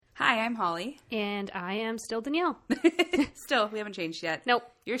Hi, I'm Holly. And I am still Danielle. Still, we haven't changed yet. Nope.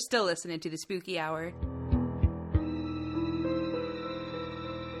 You're still listening to the Spooky Hour.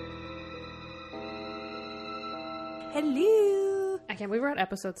 Hello. I can't believe we're at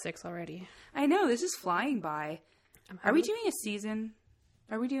episode 6 already. I know, this is flying by. Are we doing a season?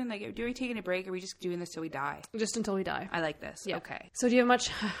 Are we taking a break? Or are we just doing this till we die? Just until we die. I like this. Yeah. Okay. So do you have much?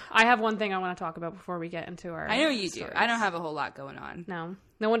 I have one thing I want to talk about before we get into our I know you stories. do. I don't have a whole lot going on.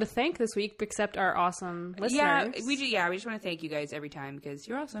 No one to thank this week except our awesome listeners. Yeah, we just want to thank you guys every time because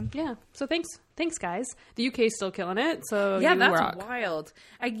you're awesome. Yeah. So thanks guys. The UK is still killing it. So yeah, that's rock. wild.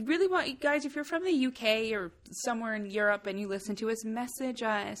 I really want you guys, if you're from the UK or somewhere in Europe and you listen to us, message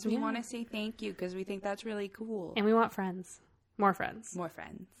us. We want to say thank you because we think that's really cool. And we want friends. More friends. More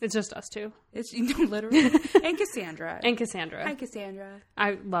friends. It's just us two. It's literally. And Cassandra. Hi, Cassandra.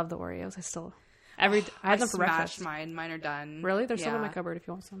 I love the Oreos. I had them for breakfast. Smashed mine. Mine are done. Really? They're still in my cupboard if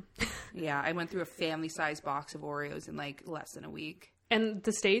you want some. Yeah, I went through a family-sized box of Oreos in like less than a week. And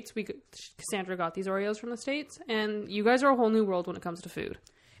the States, Cassandra got these Oreos from the States, and you guys are a whole new world when it comes to food.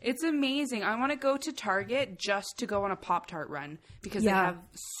 It's amazing. I want to go to Target just to go on a Pop-Tart run because they have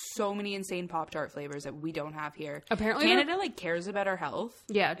so many insane Pop-Tart flavors that we don't have here. Apparently Canada cares about our health.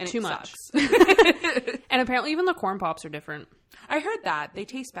 Yeah, and too much. Sucks. And apparently even the corn pops are different. I heard that. They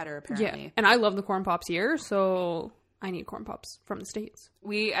taste better apparently. Yeah. And I love the corn pops here, so I need corn pops from the States.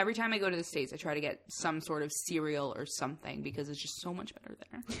 Every time I go to the States, I try to get some sort of cereal or something because it's just so much better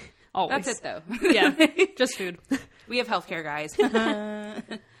there. Always. That's it though. Yeah, just food. We have healthcare, guys.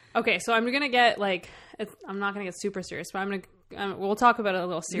 Okay, so I'm gonna get I'm not gonna get super serious, but we'll talk about a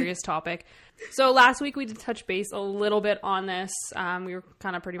little serious topic. So last week we did touch base a little bit on this. We were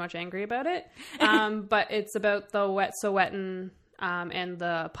kind of pretty much angry about it, but it's about the Wet'suwet'en and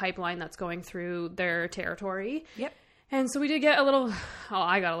the pipeline that's going through their territory. Yep. And so we did get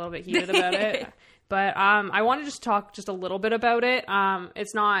I got a little bit heated about it. But I want to just talk just a little bit about it.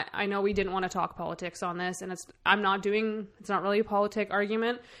 I know we didn't want to talk politics on this, and it's not really a politic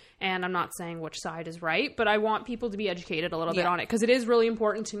argument, and I'm not saying which side is right, but I want people to be educated a little bit on it, because it is really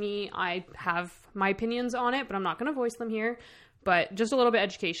important to me. I have my opinions on it, but I'm not going to voice them here. But just a little bit of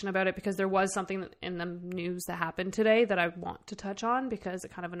education about it, because there was something in the news that happened today that I want to touch on because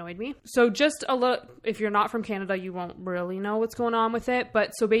it kind of annoyed me. So just a little, if you're not from Canada, you won't really know what's going on with it. But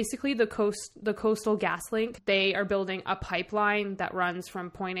so basically the Coastal GasLink, they are building a pipeline that runs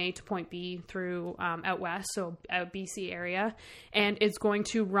from point A to point B through out west, so out BC area. And it's going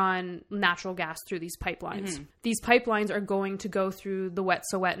to run natural gas through these pipelines. Mm-hmm. These pipelines are going to go through the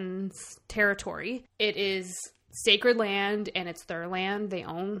Wet'suwet'en's territory. It is sacred land, and it's their land. They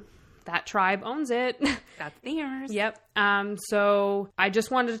own that tribe owns it. That's theirs. Yep. So I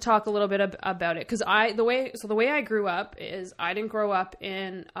just wanted to talk a little bit about it, because the way I grew up is I didn't grow up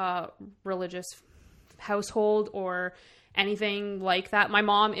in a religious household or anything like that. My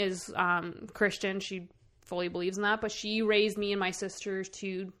mom is Christian. She fully believes in that, but she raised me and my sisters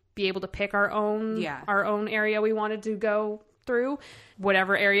to be able to pick our own area we wanted to go through,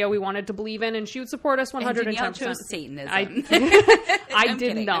 whatever area we wanted to believe in, and she would support us 110%. And Danielle chose Satanism. I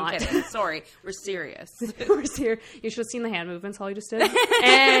did not. I'm kidding. Sorry, we're serious. We're serious. You should have seen the hand movements Holly just did.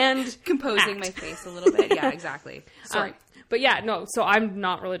 And composing my face a little bit. Yeah, exactly. Sorry. But yeah, no, so I'm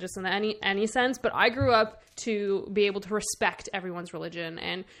not religious in any sense, but I grew up to be able to respect everyone's religion,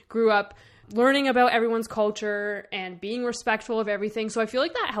 and grew up learning about everyone's culture and being respectful of everything. So I feel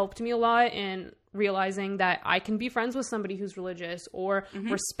like that helped me a lot in realizing that I can be friends with somebody who's religious, or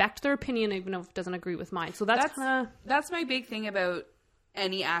respect their opinion even if it doesn't agree with mine. So that's my big thing about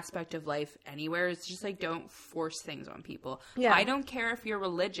any aspect of life anywhere, is just don't force things on people. Yeah. I don't care if you're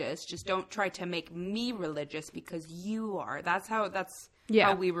religious, just don't try to make me religious because you are. That's how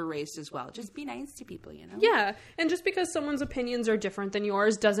we were raised as well. Just be nice to people, you know? Yeah. And just because someone's opinions are different than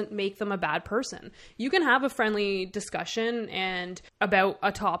yours doesn't make them a bad person. You can have a friendly discussion and about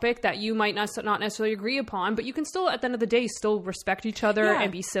a topic that you might not necessarily agree upon, but you can still, at the end of the day, still respect each other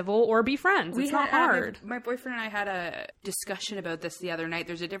and be civil or be friends. It's not hard. My boyfriend and I had a discussion about this the other night.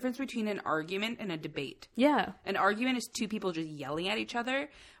 There's a difference between an argument and a debate. Yeah. An argument is two people just yelling at each other,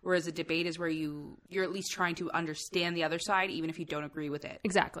 whereas a debate is where you're at least trying to understand the other side, even if you don't agree with it.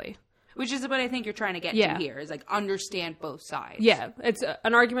 Exactly. Which is what I think you're trying to get to here, is understand both sides. Yeah. It's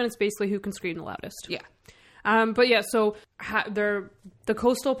an argument. It's basically who can scream the loudest. Yeah. But yeah, so the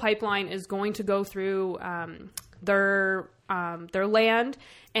coastal pipeline is going to go through their land,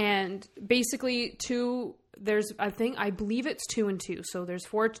 and basically I believe it's 2 and 2. So there's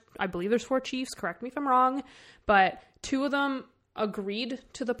 4. I believe there's 4 chiefs. Correct me if I'm wrong, but 2 of them agreed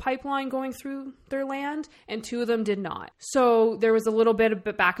to the pipeline going through their land, and 2 of them did not. So there was a little bit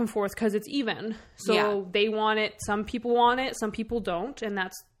of back and forth because it's even. So they want it. Some people want it. Some people don't. And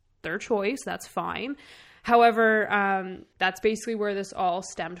that's their choice. That's fine. However, that's basically where this all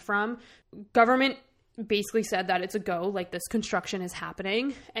stemmed from. Government basically said that it's a go, like this construction is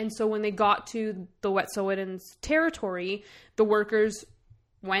happening. And so when they got to the Wet'suwet'en's territory, the workers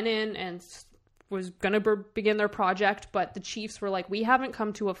went in and was going to begin their project, but the chiefs were like, we haven't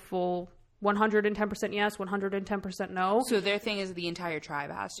come to a full 110% yes, 110% no. So their thing is the entire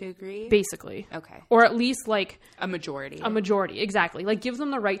tribe has to agree? Basically. Okay. Or at least like a majority. A majority, exactly. Like give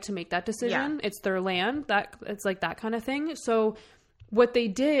them the right to make that decision. Yeah. It's their land. It's like that kind of thing. So what they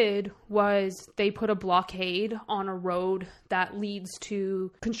did was they put a blockade on a road that leads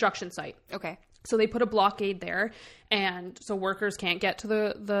to construction site. Okay. So they put a blockade there, and so workers can't get to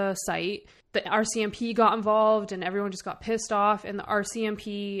the site. The RCMP got involved, and everyone just got pissed off. And the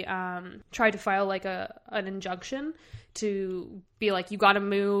RCMP tried to file like an injunction to be like, you got to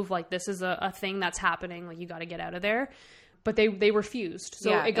move. Like this is a thing that's happening. Like you got to get out of there. But they refused.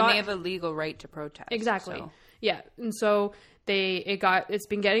 So and they have a legal right to protest. Exactly. So. Yeah, and so it's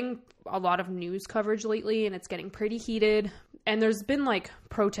been getting a lot of news coverage lately, and it's getting pretty heated. And there's been like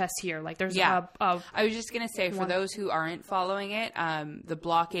protests here. Like there's I was just gonna say, for those who aren't following it, the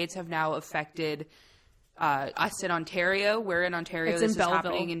blockades have now affected us in Ontario. We're in Ontario. This is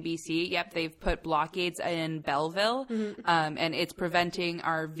happening in BC. Yep, they've put blockades in Belleville, and it's preventing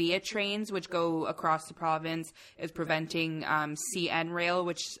our VIA trains, which go across the province. It's preventing CN Rail,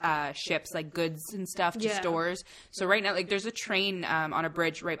 which ships like goods and stuff to stores. So right now, like there's a train on a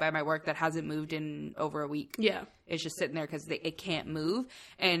bridge right by my work that hasn't moved in over a week. Yeah, it's just sitting there because it can't move,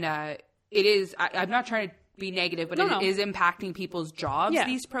 and it is. I'm not trying to be negative, but it is impacting people's jobs,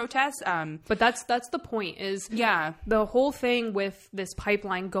 these protests. But that's the point is the whole thing with this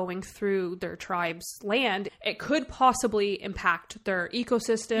pipeline going through their tribe's land, it could possibly impact their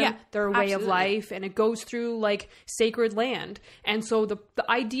ecosystem, their way of life, and it goes through like sacred land. And so the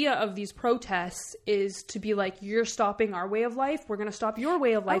idea of these protests is to be like, you're stopping our way of life, we're going to stop your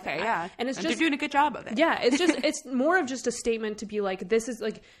way of life. Okay, yeah. And it's they're doing a good job of it. Yeah, it's just it's more of just a statement to be like, this is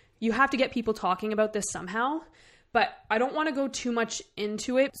like, you have to get people talking about this somehow, but I don't want to go too much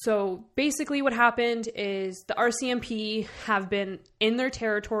into it. So basically what happened is the RCMP have been in their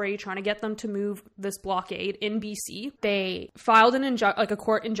territory trying to get them to move this blockade in BC. They filed a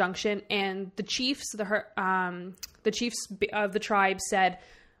court injunction, and the chiefs of the tribe said,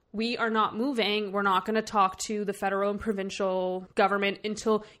 we are not moving. We're not going to talk to the federal and provincial government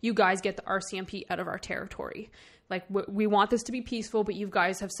until you guys get the RCMP out of our territory. Like, we want this to be peaceful, but you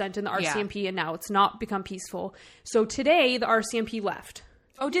guys have sent in the RCMP, and now it's not become peaceful. So today, the RCMP left.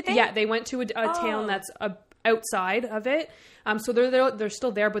 Oh, did they? Yeah, they went to a town that's outside of it. So they're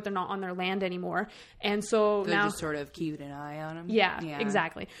still there, but they're not on their land anymore. And so they're now just sort of keeping an eye on them. Yeah,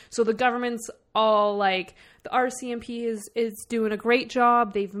 exactly. So the government's all like, the RCMP is doing a great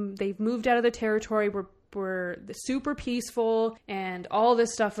job. They've moved out of the territory. We're super peaceful and all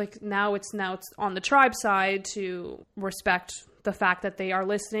this stuff. Like now it's on the tribe side to respect the fact that they are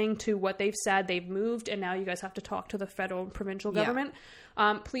listening to what they've said. They've moved, and now you guys have to talk to the federal and provincial government.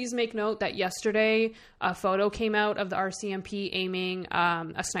 Please make note that yesterday a photo came out of the RCMP aiming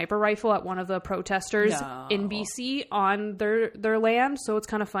a sniper rifle at one of the protesters in BC on their land. So it's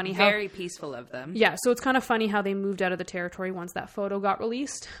kind of funny very peaceful of them. Yeah, so it's kind of funny how they moved out of the territory once that photo got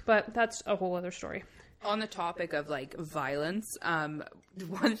released. But that's a whole other story. On the topic of like violence,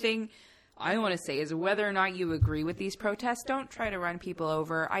 one thing I want to say is whether or not you agree with these protests, don't try to run people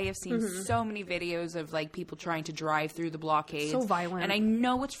over. I have seen so many videos of like people trying to drive through the blockades. So violent. And I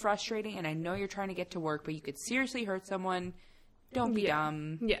know it's frustrating, and I know you're trying to get to work, but you could seriously hurt someone. Don't be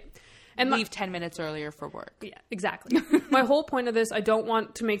dumb. Yeah. And leave 10 minutes earlier for work. Yeah, exactly. My whole point of this, I don't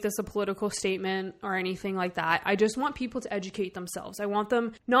want to make this a political statement or anything like that. I just want people to educate themselves. I want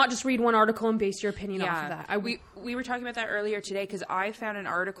them not just read one article and base your opinion off of that. We were talking about that earlier today because I found an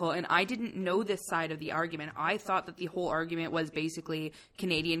article and I didn't know this side of the argument. I thought that the whole argument was basically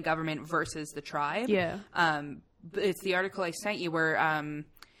Canadian government versus the tribe. Yeah. It's the article I sent you where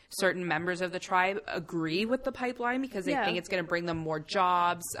certain members of the tribe agree with the pipeline because they think it's going to bring them more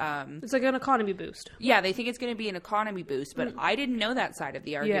jobs. It's like an economy boost. Yeah, they think it's going to be an economy boost, but I didn't know that side of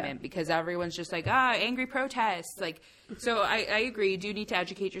the argument because everyone's just like, angry protests. Like, so I agree. You do need to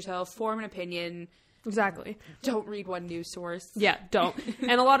educate yourself, form an opinion. Exactly. Don't read one news source. Yeah, don't.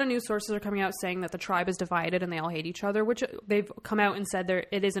 And a lot of news sources are coming out saying that the tribe is divided and they all hate each other, which they've come out and said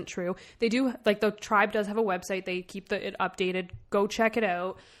it isn't true. They do, like, the tribe does have a website. They keep it updated. Go check it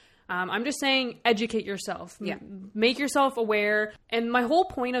out. I'm just saying, educate yourself. Yeah. Make yourself aware. And my whole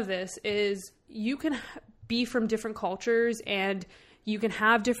point of this is you can be from different cultures and you can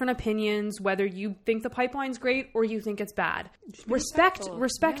have different opinions, whether you think the pipeline's great or you think it's bad. Respect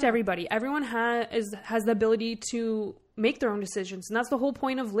everybody. Everyone has the ability to make their own decisions. And that's the whole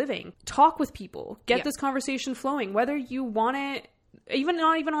point of living. Talk with people. Get this conversation flowing, whether you want it,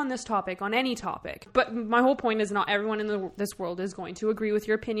 not even on this topic, on any topic. But my whole point is not everyone in this world is going to agree with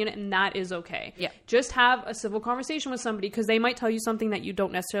your opinion, and that is okay. Yeah. Just have a civil conversation with somebody, because they might tell you something that you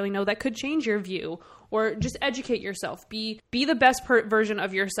don't necessarily know that could change your view, or just educate yourself. Be the best version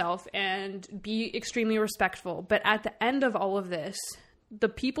of yourself and be extremely respectful. But at the end of all of this, the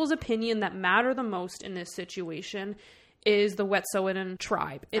people's opinion that matter the most in this situation is the Wet'suwet'en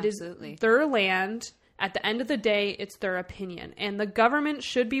tribe. It Absolutely. is their land. At the end of the day, it's their opinion. And the government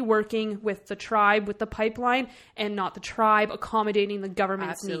should be working with the tribe, with the pipeline, and not the tribe accommodating the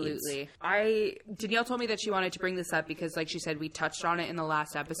government's needs. Absolutely. Danielle told me that she wanted to bring this up because, like she said, we touched on it in the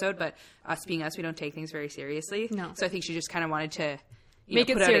last episode, but us being us, we don't take things very seriously. No. So I think she just kind of wanted to make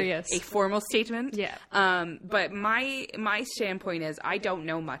it serious. A formal statement. Yeah. But my standpoint is I don't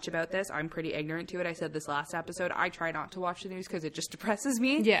know much about this. I'm pretty ignorant to it. I said this last episode. I try not to watch the news because it just depresses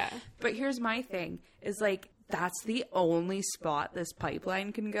me. Yeah. But here's my thing is like, that's the only spot this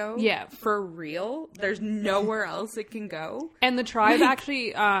pipeline can go. Yeah. For real. There's nowhere else it can go. And the tribe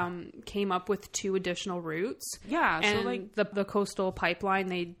actually came up with 2 additional routes. Yeah. And so like the coastal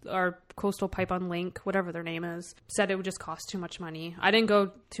pipeline, Coastal Pipeline Link, whatever their name is, said it would just cost too much money. I didn't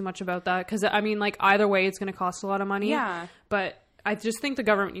go too much about that because, I mean, like, either way, it's going to cost a lot of money. Yeah. But I just think the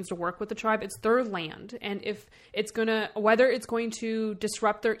government needs to work with the tribe. It's their land. And if it's whether it's going to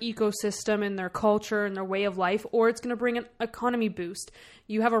disrupt their ecosystem and their culture and their way of life, or it's going to bring an economy boost,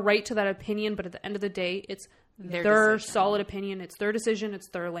 you have a right to that opinion. But at the end of the day, it's their solid opinion. It's their decision. It's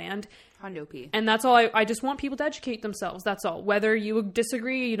their land. Hondo P. And that's all. I just want people to educate themselves. That's all. Whether you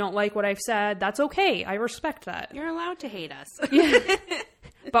disagree, you don't like what I've said, that's okay. I respect that. You're allowed to hate us. Yeah.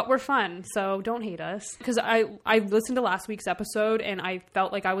 But we're fun, so don't hate us. Because I listened to last week's episode, and I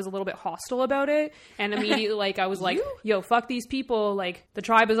felt like I was a little bit hostile about it. And immediately, like, I was like, yo, fuck these people. Like, the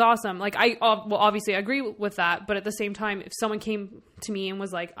tribe is awesome. Like, obviously I agree with that. But at the same time, if someone came to me and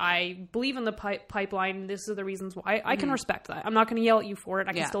was like, I believe in the pipeline, this is the reasons why, I can respect that. I'm not going to yell at you for it.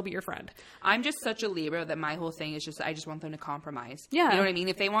 I can still be your friend. I'm just such a Libra that my whole thing is just, I just want them to compromise. Yeah. You know what I mean?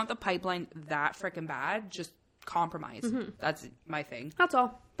 If they want the pipeline that freaking bad, just compromise. That's my thing. That's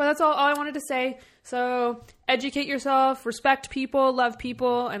all. But that's all I wanted to say. So educate yourself, respect people, love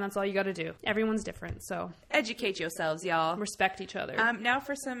people, and that's all you got to do. Everyone's different, so educate yourselves, y'all. Respect each other. Now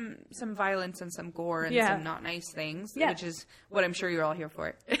for some violence and some gore and some not nice things, which is what I'm sure you're all here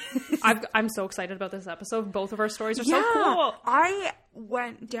for. I'm so excited about this episode. Both of our stories are so cool. I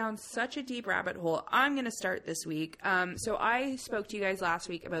went down such a deep rabbit hole. I'm going to start this week. So I spoke to you guys last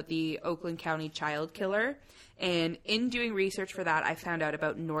week about the Oakland County child killer. And in doing research for that, I found out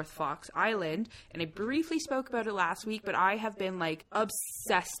about North Fox Island. And I briefly spoke about it last week, but I have been, like,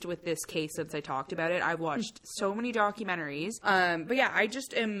 obsessed with this case since I talked about it. I've watched so many documentaries. But yeah, I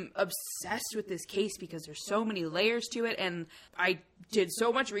just am obsessed with this case because there's so many layers to it. And I did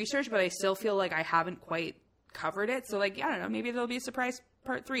so much research, but I still feel like I haven't quite covered it. So, like, I don't know, maybe there'll be a surprise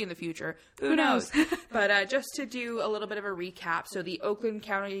part 3 in the future. Who knows? But just to do a little bit of a recap. So the Oakland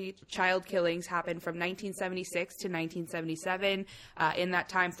County child killings happened from 1976 to 1977. In that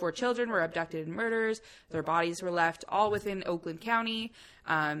time, 4 children were abducted and murdered. Their bodies were left all within Oakland County.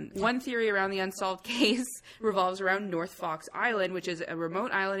 One theory around the unsolved case revolves around North Fox Island, which is a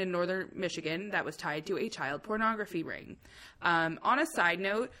remote island in northern Michigan that was tied to a child pornography ring. On a side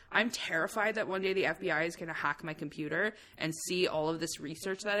note, I'm terrified that one day the FBI is going to hack my computer and see all of this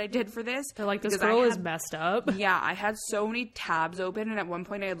research that I did for this. They're like, this girl is messed up. Yeah, I had so many tabs open, and at one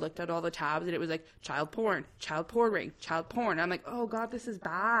point I had looked at all the tabs, and it was like, child porn ring, child porn. I'm like, oh god, this is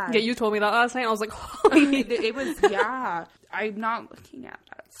bad. Yeah, you told me that last night, and I was like, holy. It was, yeah. I'm not looking at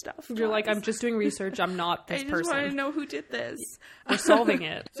that stuff. You're like, I'm just doing research. I'm not this person. I just want to know who did this. We're solving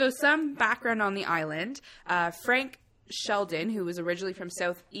it. So some background on the island. Frank Sheldon, who was originally from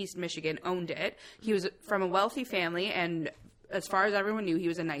Southeast Michigan, owned it. He was from a wealthy family, and as far as everyone knew, he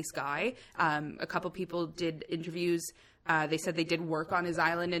was a nice guy. A couple people did interviews. They said they did work on his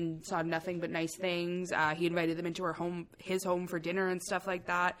island and saw nothing but nice things. He invited them into his home for dinner and stuff like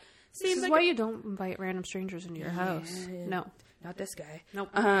that. This is why you don't invite random strangers into your house. No. Not this guy. Nope.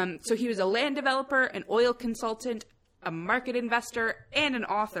 So he was a land developer, an oil consultant, a market investor, and an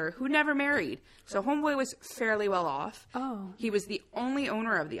author who never married. So Homeboy was fairly well off. Oh. He was the only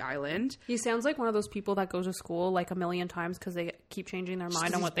owner of the island. He sounds like one of those people that goes to school like a million times because they keep changing their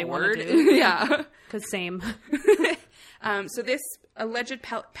mind on what they bored. want to do. Yeah. Because same. So this alleged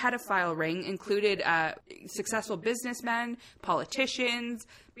pedophile ring included successful businessmen, politicians,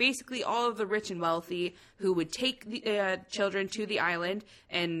 basically all of the rich and wealthy who would take the children to the island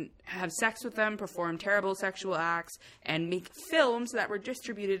and have sex with them, perform terrible sexual acts, and make films that were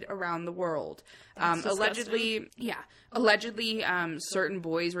distributed around the world. Allegedly, certain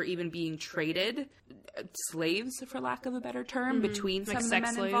boys were even being traded, slaves, for lack of a better term, between some of the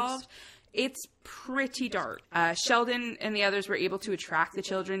men involved. It's pretty dark. Sheldon and the others were able to attract the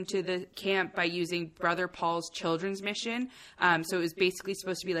children to the camp by using Brother Paul's Children's Mission. So it was basically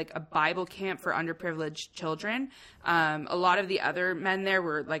supposed to be like a Bible camp for underprivileged children. A lot of the other men there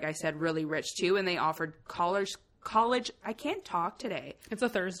were, like I said, really rich too, and they offered college. I can't talk today. It's a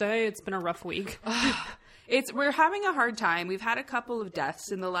Thursday. It's been a rough week. We're having a hard time. We've had a couple of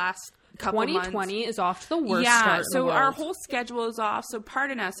deaths in the last couple 2020 months. is off to the worst start in the world. Our whole schedule is off, so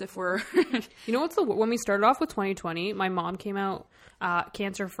pardon us if we're... You know what's when we started off with 2020, my mom came out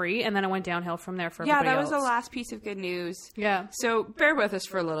cancer-free, and then it went downhill from there for everybody else. Yeah, that was the last piece of good news. Yeah. So bear with us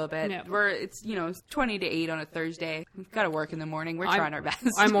for a little bit. Yeah. It's 20 to 8 on a Thursday. We've got to work in the morning. We're trying our best.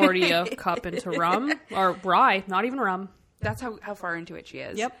 I'm already a cup into rum, or rye, not even rum. That's how far into it she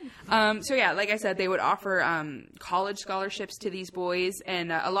is. Yep. So yeah, like I said, they would offer college scholarships to these boys,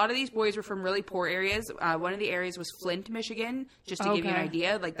 and a lot of these boys were from really poor areas. One of the areas was Flint, Michigan, just to give you an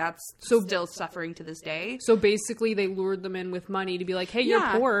idea. Like that's still suffering to this day. So basically, they lured them in with money to be like, "Hey, you're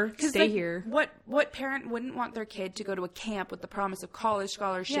poor, stay here." What parent wouldn't want their kid to go to a camp with the promise of college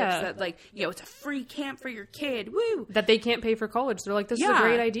scholarships? Yeah. That it's a free camp for your kid. Woo! That they can't pay for college. They're like, "This is a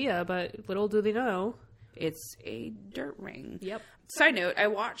great idea," but little do they know. It's a dirt ring. Yep. Side note, I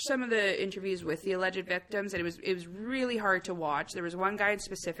watched some of the interviews with the alleged victims, and it was really hard to watch. There was one guy in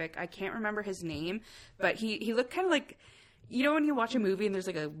specific, I can't remember his name, but he looked kind of like, you know when you watch a movie and there's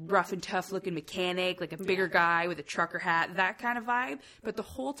like a rough and tough looking mechanic, like a bigger guy with a trucker hat, that kind of vibe. But the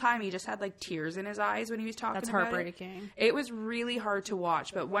whole time he just had like tears in his eyes when he was talking about it. That's heartbreaking. It was really hard to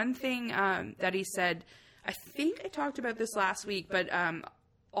watch. But one thing that he said, I think I talked about this last week, but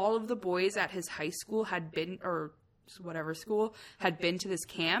all of the boys at his high school had been, or whatever school, had been to this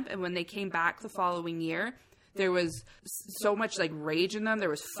camp. And when they came back the following year, there was so much like rage in them. There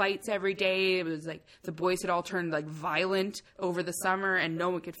was fights every day. It was like the boys had all turned like violent over the summer, and no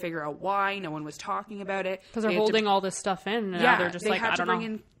one could figure out why. No one was talking about it. Because they're holding all this stuff in. And they're just they like, had I to don't bring know.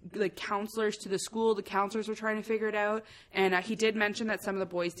 in like counselors to the school. The counselors were trying to figure it out. And he did mention that some of the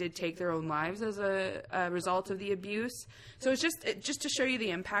boys did take their own lives as a result of the abuse. So it's just to show you the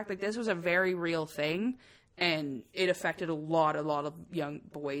impact. Like this was a very real thing. And it affected a lot of young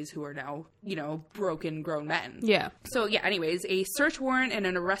boys who are now, broken grown men. Yeah. So, yeah, anyways, a search warrant and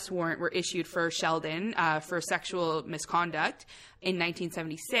an arrest warrant were issued for Sheldon for sexual misconduct in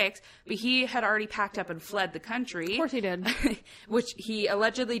 1976. But he had already packed up and fled the country. Of course he did. Which he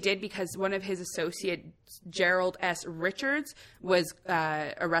allegedly did because one of his associates, Gerald S. Richards, was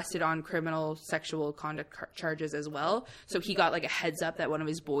arrested on criminal sexual conduct charges as well. So he got like a heads up that one of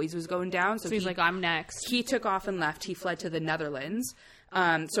his boys was going down. So he's like, I'm next. He took off and left. He fled to the Netherlands.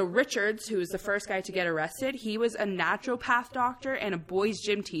 So Richards, who was the first guy to get arrested, he was a naturopath doctor and a boys'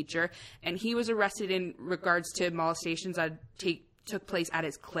 gym teacher, and he was arrested in regards to molestations that took place at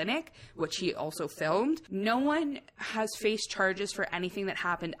his clinic, which he also filmed. No one has faced charges for anything that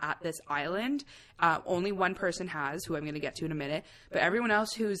happened at this island. Only one person has, who I'm going to get to in a minute. But everyone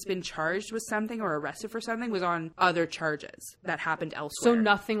else who's been charged with something or arrested for something was on other charges that happened elsewhere. So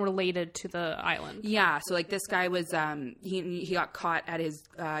nothing related to the island. Yeah. So like this guy was, he got caught at his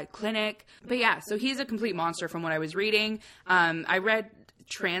clinic. But yeah, so he's a complete monster from what I was reading. I read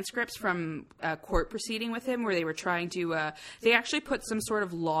transcripts from a court proceeding with him where they were trying to they actually put some sort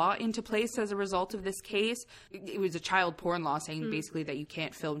of law into place as a result of this case. It was a child porn law saying basically that you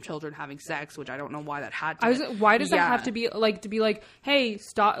can't film children having sex, which I don't know why that had to why does that have to be like, hey,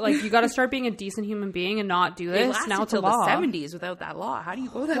 stop, like you got to start being a decent human being and not do this. Now it's a law. The 70s without that law. How do you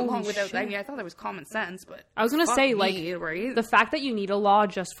go that long without that? I mean, I thought that was common sense, but I was gonna say right? The fact that you need a law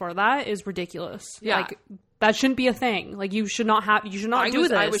just for that is ridiculous. Yeah. Like that shouldn't be a thing. Like you should not do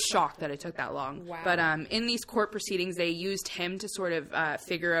this. I was shocked that it took that long. Wow. But in these court proceedings, they used him to sort of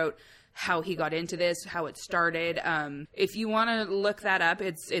figure out how he got into this, how it started. If you want to look that up,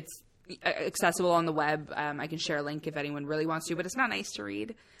 it's accessible on the web. I can share a link if anyone really wants to, but it's not nice to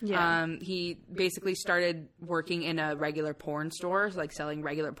read. Yeah. He basically started working in a regular porn store, like selling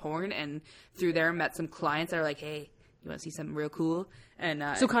regular porn, and through there met some clients that are like, hey, You want to see something real cool? And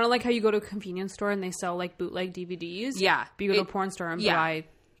so kind of like how you go to a convenience store and they sell like bootleg DVDs. Yeah. But you go to a porn store and buy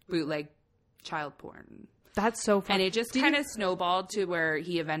bootleg child porn. That's so funny. And it just kind of snowballed to where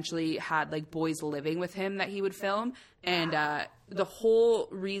he eventually had like boys living with him that he would film. And the whole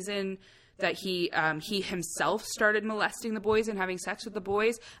reason that he himself started molesting the boys and having sex with the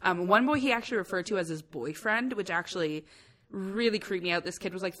boys. One boy he actually referred to as his boyfriend, which actually really creeped me out. This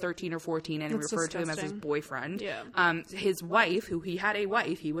kid was like 13 or 14 and he referred to him as his boyfriend. Yeah. His wife, who he had a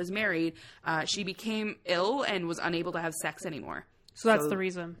wife, he was married, she became ill and was unable to have sex anymore. So that's the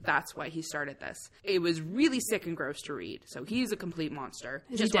reason. That's why he started this. It was really sick and gross to read. So he's a complete monster.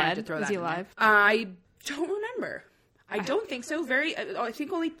 Is he dead? Is he alive? I don't remember. I don't think so. I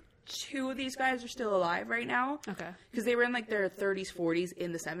think only 2 of these guys are still alive right now. Okay. Because they were in like their 30s, 40s,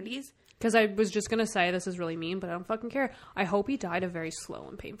 in the 70s. Because I was just going to say, this is really mean, but I don't fucking care. I hope he died a very slow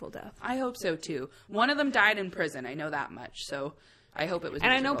and painful death. I hope so too. One of them died in prison. I know that much. So I hope it was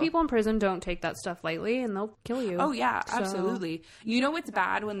And miserable. I know people in prison don't take that stuff lightly and they'll kill you. Oh yeah, absolutely. You know it's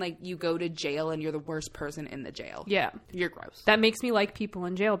bad when like you go to jail and you're the worst person in the jail. Yeah. You're gross. That makes me like people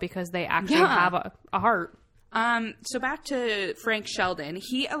in jail because they actually have a heart. So back to Frank Sheldon.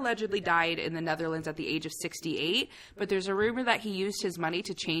 He allegedly died in the Netherlands at the age of 68, but there's a rumor that he used his money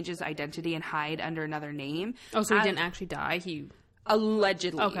to change his identity and hide under another name. Oh, so he didn't actually die? He...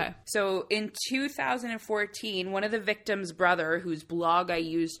 Allegedly. Okay. So in 2014, one of the victim's brother, whose blog I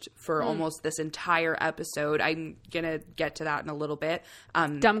used for almost this entire episode, I'm going to get to that in a little bit.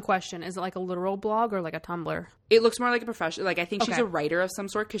 Dumb question. Is it like a literal blog or like a Tumblr? It looks more like a professional. Like, I think she's a writer of some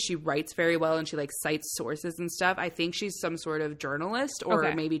sort because she writes very well and she like cites sources and stuff. I think she's some sort of journalist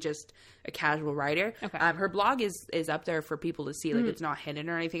or maybe just a casual writer. Okay. Her blog is up there for people to see. Like, it's not hidden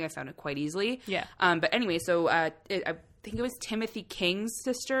or anything. I found it quite easily. Yeah. But anyway, so I think it was Timothy King's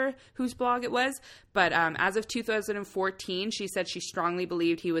sister whose blog it was. But as of 2014, she said she strongly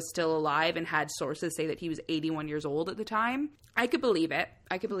believed he was still alive and had sources say that he was 81 years old at the time. I could believe it.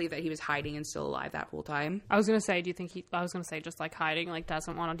 I could believe that he was hiding and still alive that whole time. I was going to say, just like hiding, like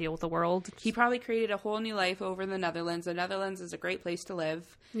doesn't want to deal with the world. He probably created a whole new life over in the Netherlands. The Netherlands is a great place to live.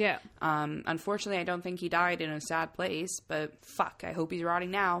 Yeah. Unfortunately, I don't think he died in a sad place, but fuck, I hope he's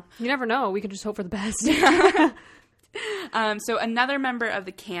rotting now. You never know. We could just hope for the best. So another member of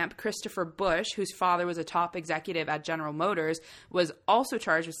the camp, Christopher Bush, whose father was a top executive at General Motors, was also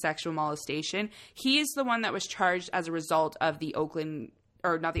charged with sexual molestation. He is the one that was charged as a result of the the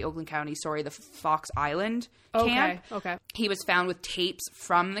Fox Island camp. Okay. He was found with tapes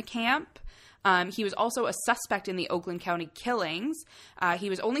from the camp. He was also a suspect in the Oakland County killings. He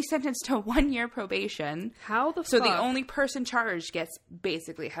was only sentenced to 1 year probation. How the So fuck? the only person charged gets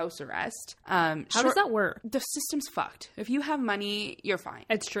basically house arrest. How does that work? The system's fucked. If you have money, you're fine.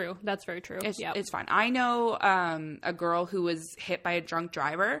 It's true. That's very true. It's fine. I know a girl who was hit by a drunk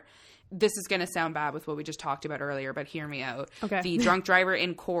driver. This is going to sound bad with what we just talked about earlier, but hear me out. Okay. The drunk driver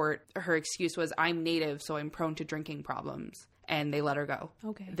in court, her excuse was, I'm native, so I'm prone to drinking problems. And they let her go.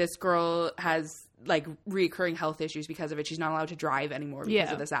 Okay. This girl has like reoccurring health issues because of it. She's not allowed to drive anymore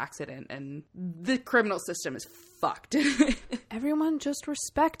because of this accident. And the criminal system is fucked. Everyone just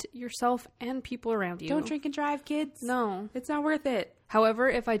respect yourself and people around you. Don't drink and drive, kids. No. It's not worth it. However,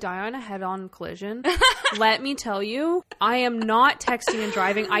 if I die on a head-on collision, let me tell you, I am not texting and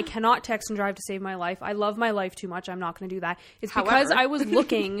driving. I cannot text and drive to save my life. I love my life too much. I'm not going to do that. It's because I was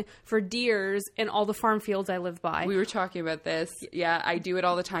looking for deers in all the farm fields I live by. We were talking about this. Yeah, I do it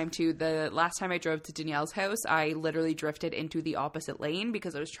all the time too. The last time I drove to Danielle's house, I literally drifted into the opposite lane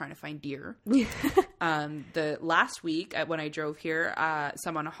because I was trying to find deer. The last week when I drove here,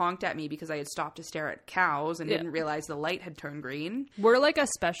 someone honked at me because I had stopped to stare at cows and didn't realize the light had turned green. We're like a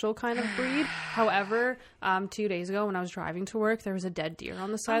special kind of breed. However, 2 days ago when I was driving to work, there was a dead deer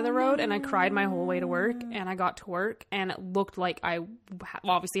on the side of the road, and I cried my whole way to work, and I got to work, and it looked like I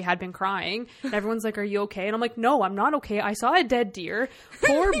obviously had been crying. And everyone's like, are you okay? And I'm like, no, I'm not okay. I saw a dead deer.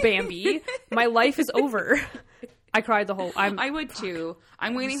 Poor Bambi. My life is over. I cried the whole... I would too.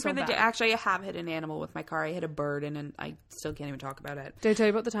 I'm waiting for the... bad. Actually, I have hit an animal with my car. I hit a bird, and I still can't even talk about it. Did I tell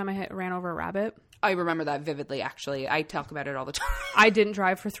you about the time I ran over a rabbit? I remember that vividly, actually. I talk about it all the time. I didn't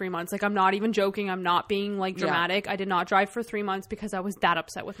drive for 3 months. Like, I'm not even joking. I'm not being, like, dramatic. I did not drive for 3 months because I was that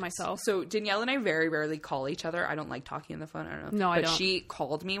upset with myself. So, Danielle and I very rarely call each other. I don't like talking on the phone. I don't know. No, I don't. But she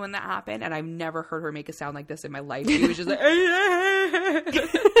called me when that happened, and I've never heard her make a sound like this in my life. She was just like...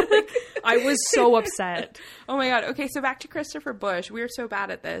 I was so upset. Oh my God. Okay, so back to Christopher Bush. We are so bad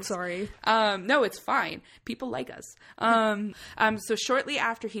at this. Sorry. No, it's fine. People like us. So shortly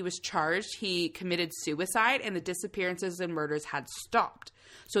after he was charged, he committed suicide and the disappearances and murders had stopped.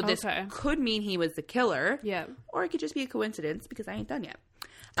 So this could mean he was the killer. Yeah. Or it could just be a coincidence because I ain't done yet.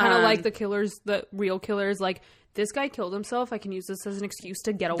 Kind of like the real killers, like, this guy killed himself. I can use this as an excuse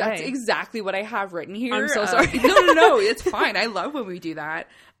to get away. That's exactly what I have written here. I'm so sorry. No, it's fine. I love when we do that.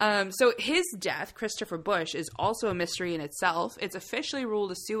 So his death, Christopher Busch, is also a mystery in itself. It's officially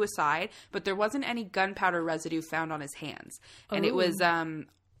ruled a suicide, but there wasn't any gunpowder residue found on his hands. And it was,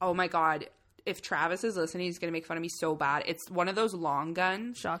 oh my God, if Travis is listening, he's going to make fun of me so bad. It's one of those long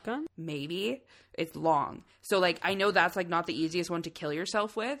guns. Shotgun? Maybe. It's long. So, like, I know that's, like, not the easiest one to kill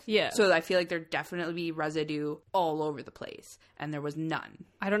yourself with. Yeah. So I feel like there'd definitely be residue all over the place. And there was none.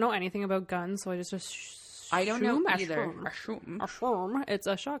 I don't know anything about guns, so I just I don't know either. Assume. It's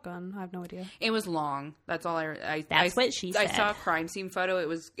a shotgun. I have no idea. It was long. That's all That's what she said. I saw a crime scene photo. It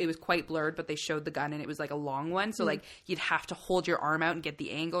was quite blurred, but they showed the gun and it was like a long one. So like you'd have to hold your arm out and get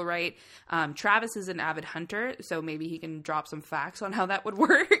the angle right. Travis is an avid hunter, so maybe he can drop some facts on how that would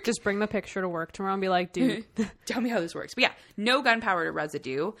work. Just bring the picture to work tomorrow and be like, dude, tell me how this works. But yeah, no gunpowder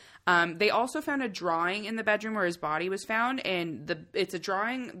residue. They also found a drawing in the bedroom where his body was found, and it's a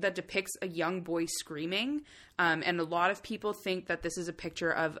drawing that depicts a young boy screaming. And a lot of people think that this is a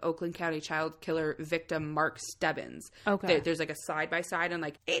picture of Oakland County child killer victim Mark Stebbins. Okay. There's like a side-by-side, and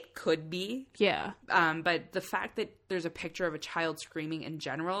like it could be. Yeah. But the fact that there's a picture of a child screaming in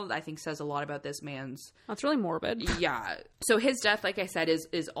general, I think says a lot about this man's... That's really morbid. Yeah. So his death, like I said,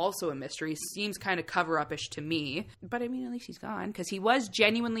 is also a mystery. Seems kind of cover-up-ish to me. But I mean, at least he's gone, because he was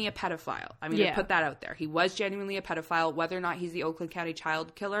genuinely a pedophile. I mean, to put that out there. He was genuinely a pedophile. Whether or not he's the Oakland County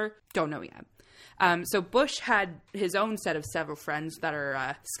child killer, don't know yet. So Busch had his own set of several friends that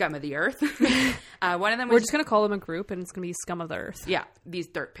are scum of the earth. One of them was... We're just going to call them a group, and it's going to be scum of the earth. Yeah, these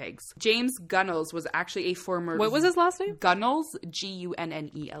dirt pigs. James Gunnels was actually a former... What was his last name? Gunnels, Gunnels.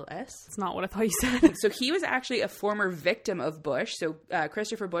 It's not what I thought you said. So he was actually a former victim of Busch. So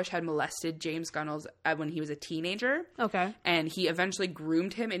Christopher Busch had molested James Gunnels when he was a teenager. Okay. And he eventually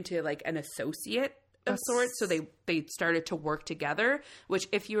groomed him into like an associate of sorts, so they started to work together, which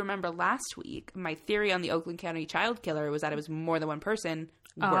if you remember last week, my theory on the Oakland County child killer was that it was more than one person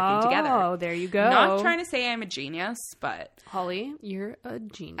working together. Oh, there you go. Not trying to say I'm a genius, but... Holly, you're a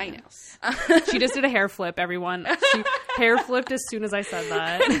genius. I know. She just did a hair flip, everyone. She hair flipped as soon as I said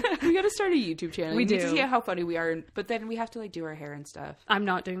that. We gotta start a YouTube channel. We do. Need to see how funny we are, but then we have to like do our hair and stuff. I'm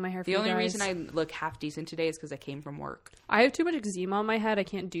not doing my hair for the you only guys. reason I look half decent today is because I came from work. I have too much eczema on my head. I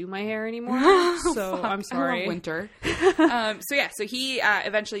can't do my hair anymore, so I'm sorry. I love winter. So he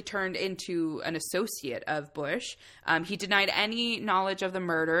eventually turned into an associate of Busch. He denied any knowledge of the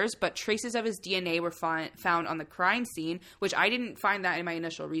murders, but traces of his DNA were found on the crime scene, which I didn't find that in my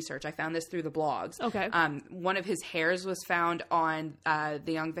initial research. I found this through the blogs. Okay. One of his hairs was found on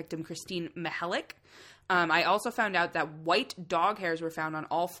the young victim, Christine Mihalik. I also found out that white dog hairs were found on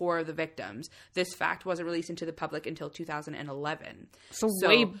all four of the victims. This fact wasn't released into the public until 2011. So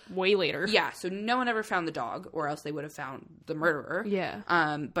way later. Yeah, so no one ever found the dog, or else they would have found the murderer. Yeah.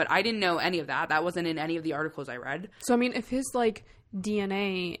 But I didn't know any of that. That wasn't in any of the articles I read. So, I mean, if his, like,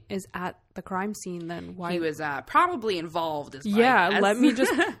 DNA is at the crime scene, then why... He was probably involved as well. Yeah, let me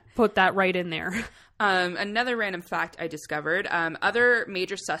just put that right in there. Another random fact I discovered, other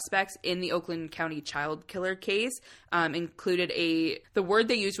major suspects in the Oakland County child killer case included the word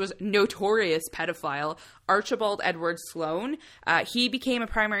they used was notorious pedophile, Archibald Edward Sloan. He became a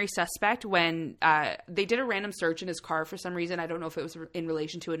primary suspect when they did a random search in his car for some reason. I don't know if it was in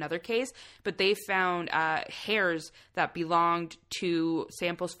relation to another case, but they found hairs that belonged to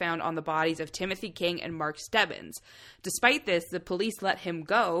samples found on the bodies of Timothy King and Mark Stebbins. Despite this, the police let him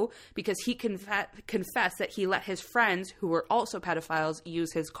go because he confessed that he let his friends, who were also pedophiles,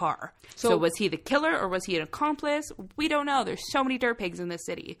 use his car. So was he the killer or was he an accomplice? We don't know. There's so many dirt pigs in this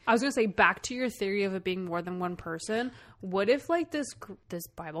city. I was going to say, back to your theory of it being more than one person, what if like this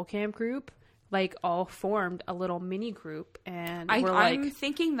Bible camp group like all formed a little mini group and I'm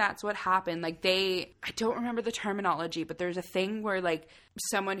thinking that's what happened. Like I don't remember the terminology, but there's a thing where like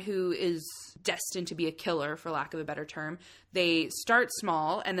someone who is destined to be a killer, for lack of a better term, they start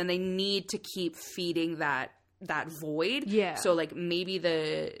small and then they need to keep feeding that void. Yeah. So like maybe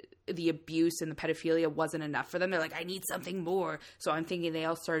the abuse and the pedophilia wasn't enough for them. They're like, I need something more. So I'm thinking they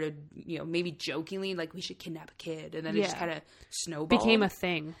all started, maybe jokingly, like, we should kidnap a kid. And then it just kind of snowballed. Became a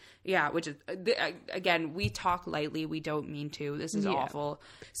thing. Yeah, which is, again, we talk lightly. We don't mean to. This is awful.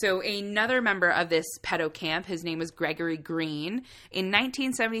 So another member of this pedo camp, his name was Gregory Green. In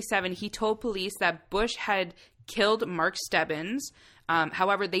 1977, he told police that Busch had killed Mark Stebbins.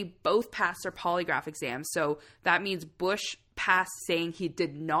 However, they both passed their polygraph exams. So that means Bush passed saying he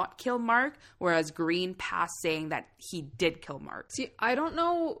did not kill Mark, whereas Green passed saying that he did kill Mark. See, I don't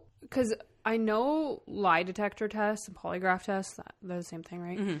know, because I know lie detector tests and polygraph tests, they're the same thing,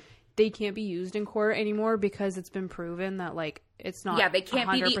 right? Mm-hmm. They can't be used in court anymore because it's been proven that, like, it's not 100%. Yeah, they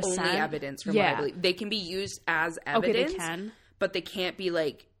can't be the only evidence, from what I believe. They can be used as evidence. Okay, they can. But they can't be,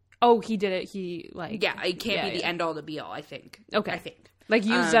 like... Oh, he did it, he, like... Yeah, it can't be the end-all to be-all, I think. Okay. I think. Like,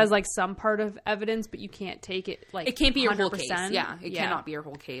 used as, like, some part of evidence, but you can't take it, like, it can't be your 100%. whole case. Yeah, it cannot be your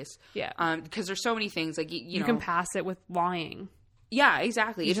whole case. Yeah. Because there's so many things, like, you know... You can pass it with lying. Yeah,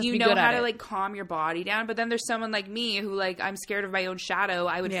 exactly. If you know how to, like, calm your body down. But then there's someone like me who, like, I'm scared of my own shadow.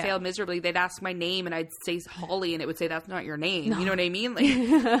 I would fail miserably. They'd ask my name and I'd say Holly and it would say that's not your name. No. You know what I mean?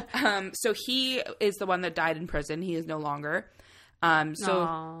 Like, so he is the one that died in prison. He is no longer. Like,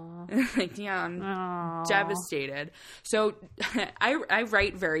 yeah, I'm devastated. So I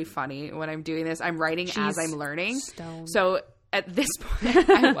write very funny when I'm doing this. I'm writing as I'm learning. Stone. So at this point,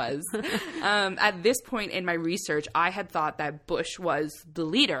 at this point in my research, I had thought that Bush was the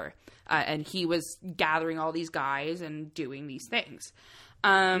leader, and he was gathering all these guys and doing these things.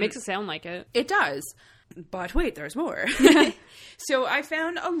 Makes it sound like it. It does. But wait, there's more. So I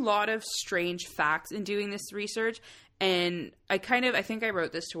found a lot of strange facts in doing this research. And I think I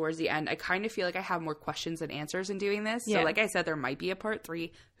wrote this towards the end. I kind of feel like I have more questions than answers in doing this. Yeah. So like I said, there might be a part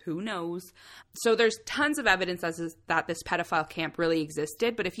 3. Who knows? So there's tons of evidence that this pedophile camp really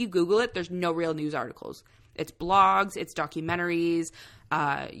existed. But if you Google it, there's no real news articles. It's blogs, it's documentaries,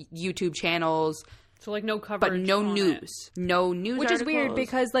 YouTube channels. So, like, no coverage. But no news. No news Which articles. is weird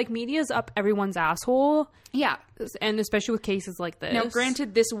because, like, media's up everyone's asshole. Yeah. And especially with cases like this. Now,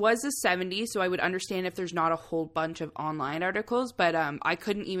 granted, this was the 70s, so I would understand if there's not a whole bunch of online articles, but I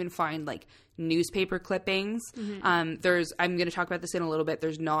couldn't even find, like, newspaper clippings. Mm-hmm. I'm going to talk about this in a little bit.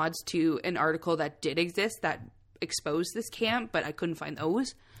 There's nods to an article that did exist that exposed this camp, but I couldn't find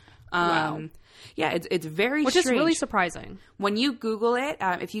those. Wow. Yeah, it's very Which strange. is really surprising. When you Google it,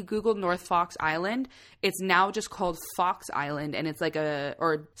 if you Google North Fox Island, it's now just called Fox Island, and it's like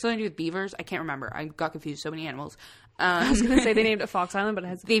or something to do with beavers. I can't remember. I got confused. So many animals. I was going to say they named it Fox Island, but it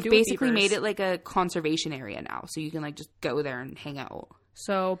has they've basically made it like a conservation area now, so you can like just go there and hang out.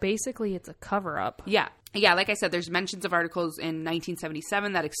 So basically, it's a cover-up. Yeah. Yeah, like I said, there's mentions of articles in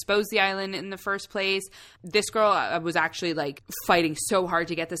 1977 that exposed the island in the first place. This girl was actually, like, fighting so hard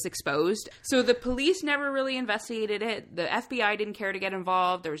to get this exposed. So the police never really investigated it. The FBI didn't care to get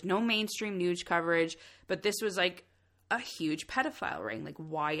involved. There was no mainstream news coverage. But this was, like, a huge pedophile ring. Like,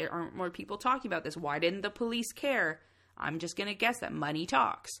 why aren't more people talking about this? Why didn't the police care? I'm just going to guess that money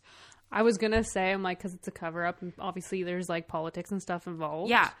talks. I was going to say, I'm like, because it's a cover-up, and obviously there's, like, politics and stuff involved.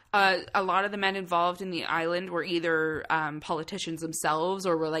 Yeah. A lot of the men involved in the island were either politicians themselves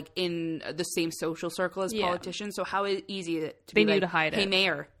or were, like, in the same social circle as politicians. So how easy is it to be like, knew to hide it. Hey,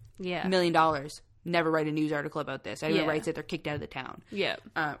 mayor, $1 million. Never write a news article about this. Anyone writes it, they're kicked out of the town. Yeah.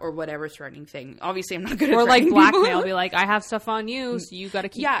 Or whatever threatening thing. Obviously, I'm not good at Or, like, threatening blackmail. people. Be like, I have stuff on you, so you got to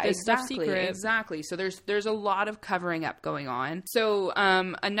keep this stuff secret. Exactly. So there's a lot of covering up going on. So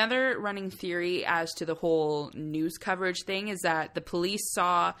another running theory as to the whole news coverage thing is that the police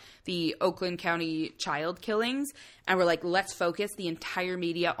saw the Oakland County child killings and were like, let's focus the entire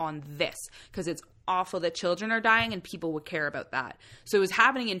media on this because it's awful that children are dying and people would care about that. So it was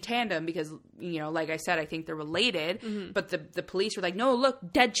happening in tandem because, you know, like I said, I think they're related, but the police were like, no,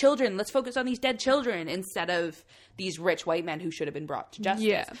 look, dead children. Let's focus on these dead children instead of these rich white men who should have been brought to justice.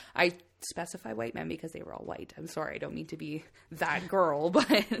 Yeah. I specify white men because they were all white. I'm sorry. I don't mean to be that girl,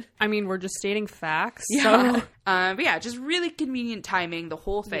 but I mean, we're just stating facts. Yeah. So. But yeah, just really convenient timing, the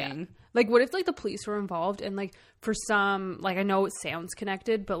whole thing. Yeah. Like, what if, like, the police were involved and, like, for some, like, I know it sounds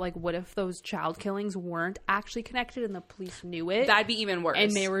connected, but, like, what if those child killings weren't actually connected and the police knew it? That'd be even worse.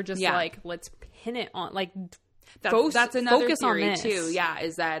 And they were just like, let's pin it on, like, that's another focus theory, on this. too. Yeah,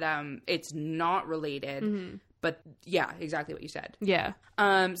 is that it's not related. But yeah, exactly what you said. Yeah.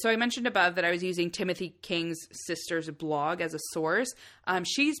 So I mentioned above that I was using Timothy King's sister's blog as a source.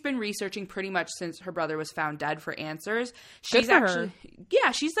 She's been researching pretty much since her brother was found dead for answers. She's her.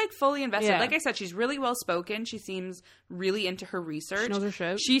 Yeah, she's like fully invested. Yeah. Like I said, she's really well spoken. She seems really into her research. She knows her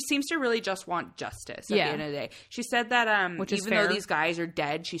shit. She seems to really just want justice at the end of the day. She said that which is even fair. though these guys are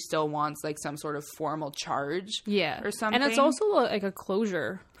dead, she still wants like some sort of formal charge. Yeah. Or something. And it's also like a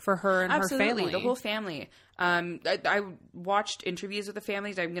closure for her and her family. The whole family. I watched interviews with the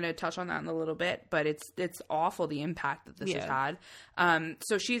families. I'm going to touch on that in a little bit, but it's awful the impact that this has had.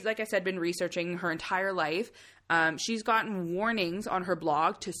 So she's, like I said, been researching her entire life. She's gotten warnings on her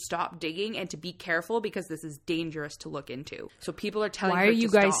blog to stop digging and to be careful because this is dangerous to look into. So people are telling her to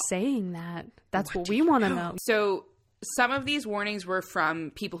stop. Why are you guys saying that? That's what we want to know. So some of these warnings were from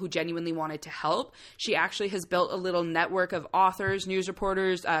people who genuinely wanted to help. She actually has built a little network of authors, news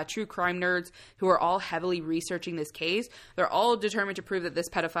reporters, true crime nerds who are all heavily researching this case. They're all determined to prove that this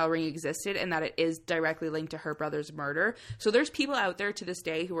pedophile ring existed and that it is directly linked to her brother's murder. So there's people out there to this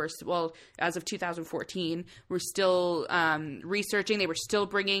day who are, well, as of 2014, were still researching. They were still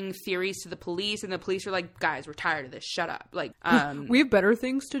bringing theories to the police, and the police were like, guys, we're tired of this. Shut up. Like, we have better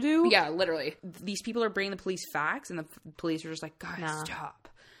things to do. Yeah, literally. These people are bringing the police facts, and the police are just like, guys, stop.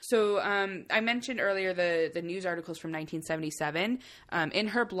 So I mentioned earlier the news articles from 1977. In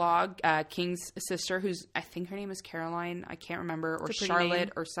her blog, King's sister, who's, I think her name is Caroline, I can't remember, or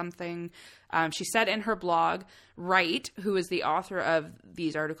Charlotte or something. She said in her blog, Wright, who is the author of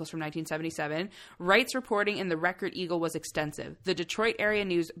these articles from 1977, Wright's reporting in the Record Eagle was extensive. The Detroit area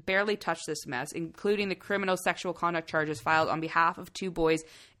news barely touched this mess, including the criminal sexual conduct charges filed on behalf of 2 boys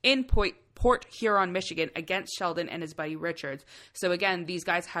in Port Huron, Michigan, against Sheldon and his buddy Richards. So again, these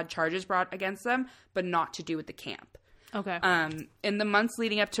guys had charges brought against them, but not to do with the camp. Okay. In the months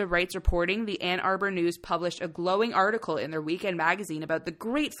leading up to Wright's reporting, the Ann Arbor News published a glowing article in their weekend magazine about the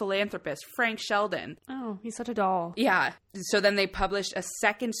great philanthropist Frank Sheldon. Oh, he's such a doll. Yeah. So then they published a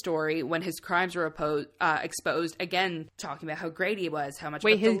second story when his crimes were exposed, again, talking about how great he was, how much of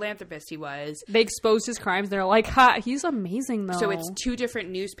a philanthropist he was. They exposed his crimes. They're like, ha, he's amazing, though. So it's 2 different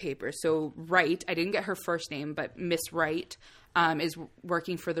newspapers. So Wright, I didn't get her first name, but Miss Wright is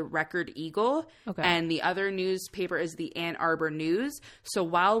working for the Record Eagle. Okay. And the other newspaper is the Ann Arbor News. So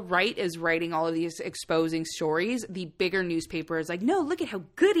while Wright is writing all of these exposing stories, the bigger newspaper is like, no, look at how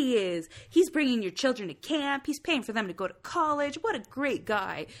good he is. He's bringing your children to camp. He's paying for them to go to college. What a great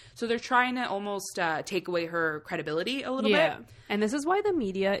guy. So they're trying to almost take away her credibility a little bit. And this is why the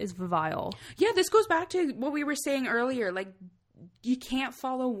media is vile. Yeah, this goes back to what we were saying earlier. Like, you can't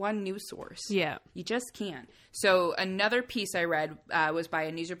follow one news source. Yeah. You just can't. So another piece I read was by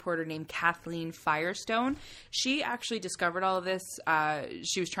a news reporter named Kathleen Firestone. She actually discovered all of this.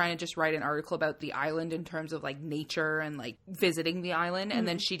 She was trying to just write an article about the island in terms of like nature and like visiting the island. And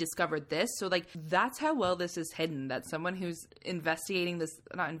then she discovered this. So like that's how well this is hidden, that someone who's investigating this,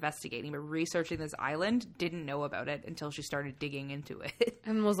 not investigating, but researching this island didn't know about it until she started digging into it.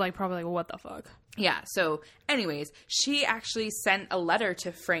 And was like probably like, what the fuck? Yeah. So anyways, she actually sent a letter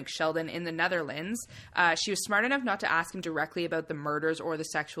to Frank Sheldon in the Netherlands. She was smart enough not to ask him directly about the murders or the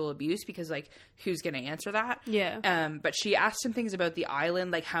sexual abuse because, like, who's going to answer that? Yeah. But she asked him things about the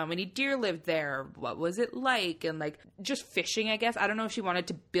island, like how many deer lived there, what was it like, and, like, just fishing, I guess. I don't know if she wanted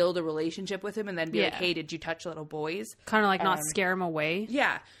to build a relationship with him and then be like, hey, did you touch little boys? Kind of like not scare him away.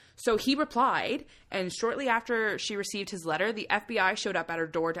 Yeah. So he replied, and shortly after she received his letter, the FBI showed up at her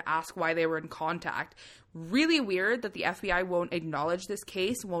door to ask why they were in contact. Really weird that the FBI won't acknowledge this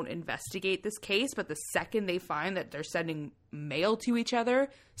case, won't investigate this case, but the second they find that they're sending mail to each other,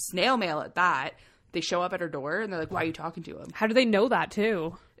 snail mail at that, they show up at her door and they're like, why are you talking to him? How do they know that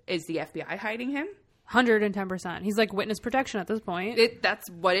too? Is the FBI hiding him? 110%. He's like witness protection at this point. That's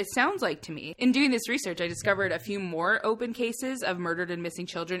what it sounds like to me. In doing this research, I discovered a few more open cases of murdered and missing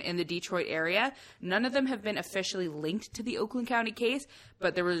children in the Detroit area. None of them have been officially linked to the Oakland County case,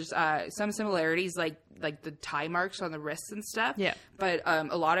 but there was some similarities, like the tie marks on the wrists and stuff. Yeah. But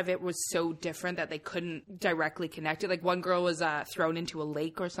a lot of it was so different that they couldn't directly connect it. Like one girl was thrown into a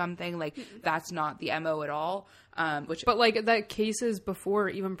lake or something. Like that's not the MO at all. But like that cases before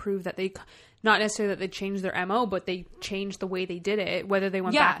even proved that they, not necessarily that they changed their MO, but they changed the way they did it, whether they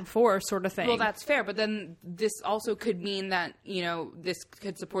went back and forth sort of thing. Well, that's fair. But then this also could mean that, you know, this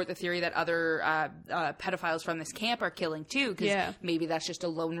could support the theory that other pedophiles from this camp are killing too. Because maybe that's just a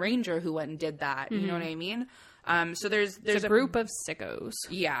lone ranger who went and did that. You know what I mean? So there's a group of sickos.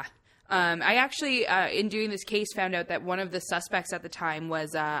 Yeah. I actually, in doing this case, found out that one of the suspects at the time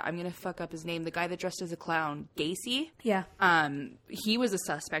was, I'm going to fuck up his name, the guy that dressed as a clown, Gacy. Yeah. He was a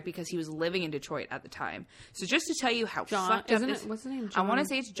suspect because he was living in Detroit at the time. So just to tell you how fucked up this... What's the name? I want to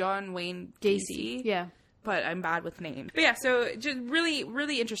say it's John Wayne Gacy. Yeah. But I'm bad with names. But yeah, so just really,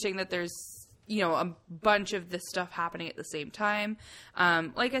 really interesting that there's, you know, a bunch of this stuff happening at the same time.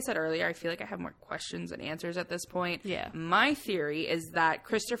 Like I said earlier, I feel like I have more questions than answers at this point. Yeah. My theory is that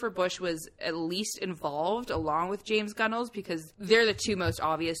Christopher Bush was at least involved along with James Gunnels because they're the two most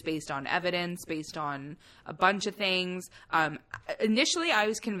obvious based on evidence, based on a bunch of things. Initially, I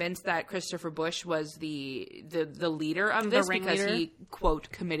was convinced that Christopher Bush was the leader of this because he, quote,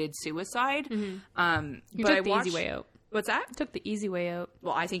 committed suicide. But took the easy way out. What's that? Took the easy way out.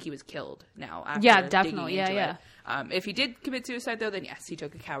 Well, I think he was killed now. After Yeah, definitely. Yeah. If he did commit suicide, though, then yes, he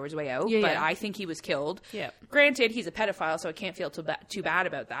took a coward's way out. Yeah, but I think he was killed. Yeah. Granted, he's a pedophile, so I can't feel too bad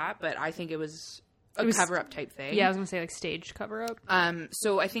about that. But I think it was a cover-up type thing. Yeah, I was going to say, like, staged cover-up.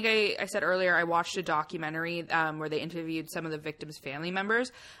 So I think I said earlier, I watched a documentary where they interviewed some of the victims' family members.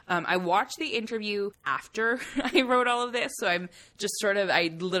 I watched the interview after I wrote all of this, so I'm just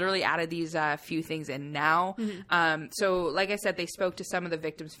I literally added these few things in now. Mm-hmm. So like I said, they spoke to some of the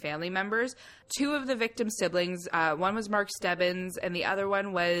victims' family members. Two of the victims' siblings, one was Mark Stebbins, and the other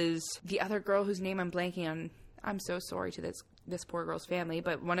one was the other girl whose name I'm blanking on. I'm so sorry to this poor girl's family,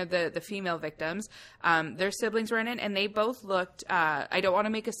 but one of the female victims, their siblings were in it, and they both looked, I don't want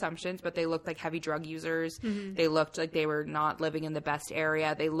to make assumptions, but they looked like heavy drug users. Mm-hmm. They looked like they were not living in the best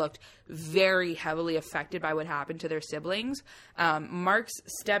area. They looked very heavily affected by what happened to their siblings. Mark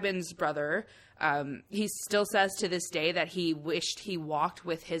Stebbins' brother, he still says to this day that he wished he walked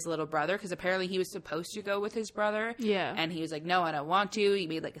with his little brother, because apparently he was supposed to go with his brother. Yeah. And he was like, no, I don't want to. He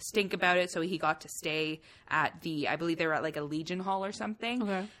made like a stink about it. So he got to stay at I believe they were at like a Legion Hall or something.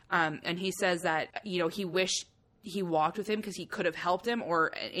 Okay. And he says that, he wished he walked with him because he could have helped him, or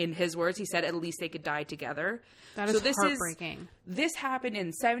in his words, he said at least they could die together. That is heartbreaking. This happened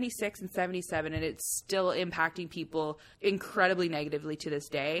in 76 and 77, and it's still impacting people incredibly negatively to this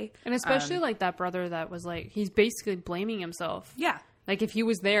day. And especially like that brother that was like, he's basically blaming himself. Yeah. Like if he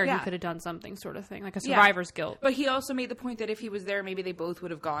was there, he could have done something sort of thing, like a survivor's guilt. But he also made the point that if he was there, maybe they both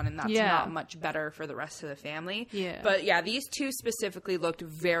would have gone, and that's not much better for the rest of the family. Yeah. But yeah, these two specifically looked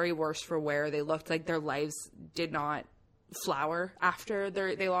very worse for wear. They looked like their lives did not flower after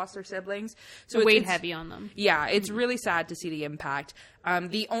they lost their siblings. So it weighed heavy on them. Yeah, it's really sad to see the impact.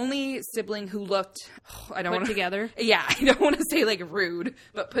 The only sibling who looked put together. Yeah, I don't want to say like rude,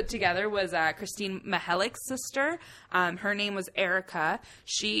 but put together was Christine Mihelik's sister. Her name was Erica.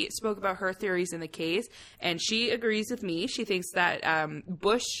 She spoke about her theories in the case, and she agrees with me. She thinks that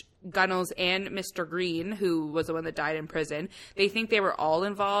Bush, Gunnels, and Mr. Green, who was the one that died in prison, they think they were all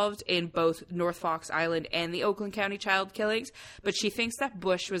involved in both North Fox Island and the Oakland County child killings, but she thinks that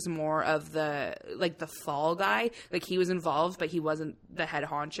Bush was more of the fall guy. Like, he was involved, but he wasn't the head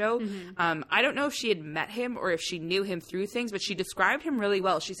honcho. Mm-hmm. I don't know if she had met him or if she knew him through things, but she described him really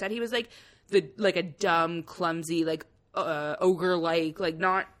well. She said he was like a dumb, clumsy, ogre-like,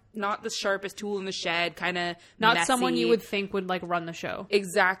 not the sharpest tool in the shed, kind of not messy. Someone you would think would like run the show.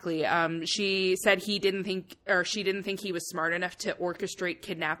 Exactly. She said she didn't think he was smart enough to orchestrate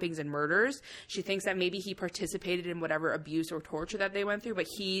kidnappings and murders. She thinks that maybe he participated in whatever abuse or torture that they went through, but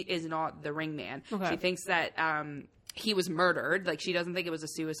he is not the ringman. Okay. She thinks that he was murdered. Like, she doesn't think it was a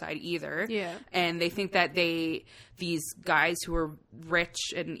suicide either. Yeah. And they think that these guys who are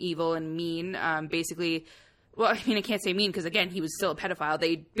rich and evil and mean, basically. Well, I mean, I can't say mean because, again, he was still a pedophile.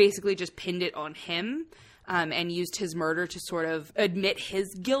 They basically just pinned it on him and used his murder to sort of admit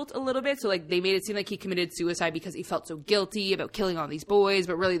his guilt a little bit. So, like, they made it seem like he committed suicide because he felt so guilty about killing all these boys,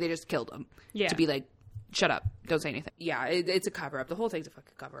 but really they just killed him. Yeah. To be like, shut up, don't say anything. Yeah, it's a cover-up. The whole thing's a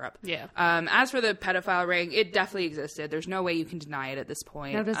fucking cover-up. Yeah. As for the pedophile ring, it definitely existed. There's no way you can deny it at this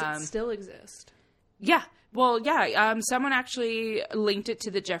point. Now, does it still exist? Yeah. Well, yeah. Someone actually linked it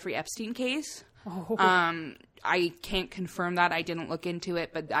to the Jeffrey Epstein case. Oh. I can't confirm that. I didn't look into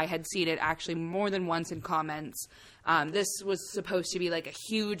it, but I had seen it actually more than once in comments. This was supposed to be like a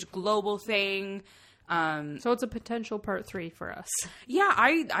huge global thing. So it's a potential part 3 for us. Yeah,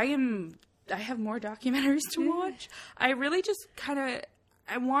 I have more documentaries to watch. I really just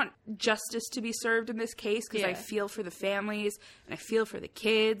I want justice to be served in this case because I feel for the families and I feel for the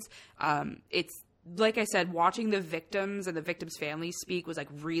kids. It's like I said, watching the victims and the victims' families speak was like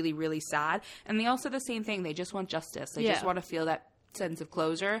really, really sad. And they also the same thing. They just want justice. They just want to feel that sense of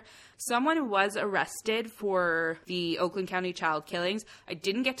closure. Someone was arrested for the Oakland County child killings. I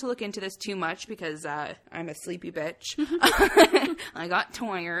didn't get to look into this too much because I'm a sleepy bitch. I got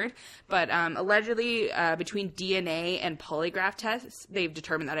tired. But allegedly, between DNA and polygraph tests, they've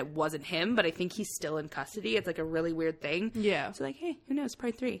determined that it wasn't him, but I think he's still in custody. It's like a really weird thing. Yeah. So like, hey, who knows?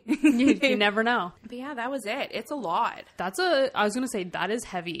 Part 3. You never know. But yeah, that was it. It's a lot. I was going to say, that is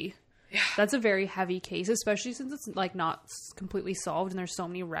heavy. Yeah. That's a very heavy case, especially since it's like not completely solved and there's so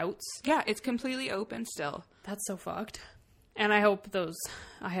many routes. Yeah, it's completely open still. That's so fucked. And I hope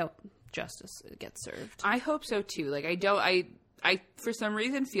justice gets served. I hope so too. Like I for some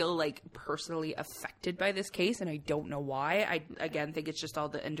reason feel like personally affected by this case, and I don't know why. I again think it's just all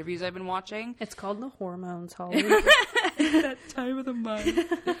the interviews I've been watching. It's called the hormones, Holly. That time of the month.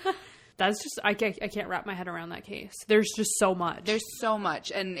 That's just, I can't wrap my head around that case. There's just so much. There's so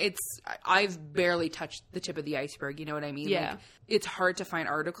much. And I've barely touched the tip of the iceberg. You know what I mean? Yeah. Like, it's hard to find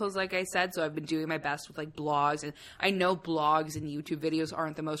articles, like I said. So I've been doing my best with like blogs. And I know blogs and YouTube videos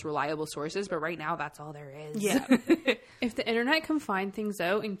aren't the most reliable sources, but right now that's all there is. Yeah. If the internet can find things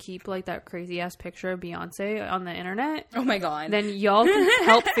out and keep like that crazy ass picture of Beyonce on the internet. Oh my God. Then y'all can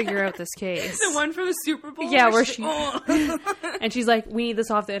help figure out this case. The one from the Super Bowl? Yeah, where she... And she's like, we need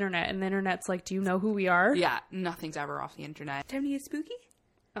this off the internet. And the internet's like, do you know who we are? Yeah, nothing's ever off the internet. Time to get spooky?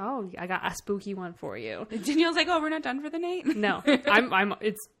 Oh, I got a spooky one for you. Danielle's like, oh, we're not done for the night? No.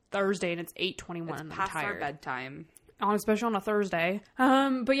 It's Thursday and it's 8:21 and I'm past tired. our bedtime. Especially on a Thursday.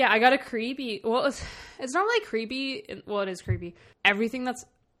 But yeah, I got a creepy... Well, it's not really creepy. Well, it is creepy. Everything that's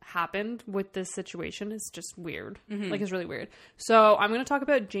happened with this situation is just weird. Mm-hmm. Like, it's really weird. So I'm going to talk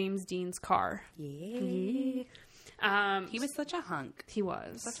about James Dean's car. Yeah. He was such a hunk. He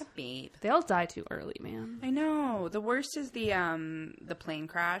was. Such a babe. They all die too early, man. I know. The worst is the plane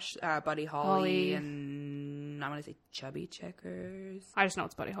crash. Buddy Holly and I'm going to say Chubby Checkers. I just know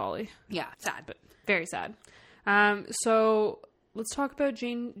it's Buddy Holly. Yeah, sad. But very sad. So let's talk about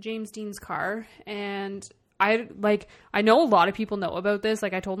James Dean's car. And I know a lot of people know about this.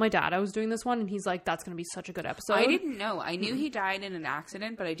 Like, I told my dad I was doing this one, and he's like, that's going to be such a good episode. I didn't know. I knew he died in an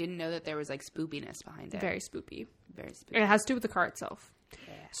accident, but I didn't know that there was, like, spoopiness behind it. Very spoopy. Very spoopy. It has to do with the car itself.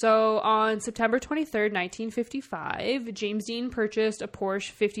 Yeah. So, on September 23rd, 1955, James Dean purchased a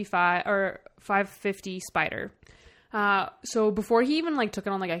Porsche 550 Spider. So, before he even, like, took it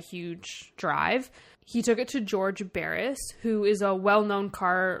on, like, a huge drive... He took it to George Barris, who is a well-known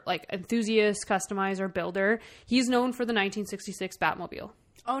car like enthusiast, customizer, builder. He's known for the 1966 Batmobile.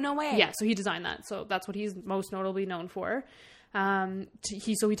 Oh, no way. Yeah, so he designed that. So that's what he's most notably known for.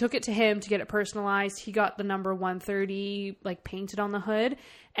 He took it to him to get it personalized. He got the number 130 like painted on the hood,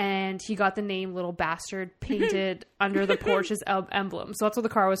 and he got the name Little Bastard painted under the Porsche's emblem. So that's what the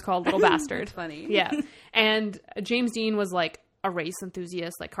car was called, Little Bastard. That's funny. Yeah. And James Dean was like a race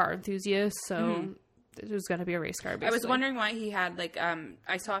enthusiast, like car enthusiast. So it was going to be a race car, basically. I was wondering why he had, like,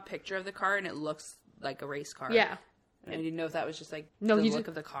 I saw a picture of the car, and it looks like a race car. Yeah. And I didn't know if that was just, like, the look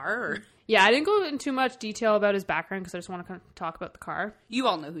of the car, or... Yeah, I didn't go into too much detail about his background, because I just want to kind of talk about the car. You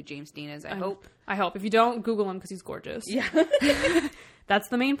all know who James Dean is, I hope. I hope. If you don't, Google him, because he's gorgeous. Yeah. That's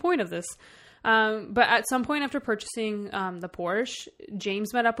the main point of this. But at some point after purchasing the Porsche,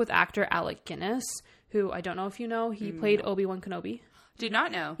 James met up with actor Alec Guinness, who I don't know if you know. He played Obi-Wan Kenobi. Did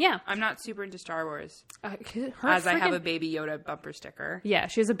not know. Yeah. I'm not super into Star Wars. I have a Baby Yoda bumper sticker. Yeah,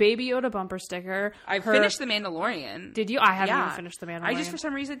 she has a Baby Yoda bumper sticker. I finished The Mandalorian. Did you? I haven't even finished The Mandalorian. I just, for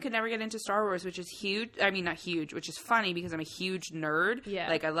some reason, could never get into Star Wars, which is huge. I mean, not huge, which is funny because I'm a huge nerd. Yeah.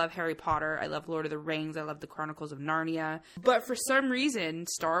 Like, I love Harry Potter. I love Lord of the Rings. I love the Chronicles of Narnia. But for some reason,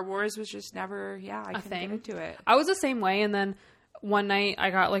 Star Wars was just never, I couldn't get into it. I was the same way, and then one night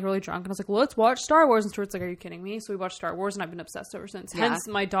I got like really drunk and I was like, well, let's watch Star Wars. And Stuart's like, are you kidding me? So we watched Star Wars and I've been obsessed ever since. Yeah. Hence,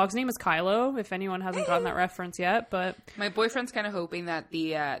 my dog's name is Kylo, if anyone hasn't gotten that reference yet. But my boyfriend's kind of hoping that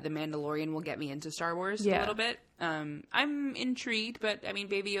the Mandalorian will get me into Star Wars a little bit. I'm intrigued, but I mean,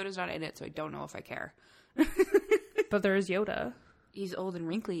 Baby Yoda's not in it, so I don't know if I care. But there is Yoda. He's old and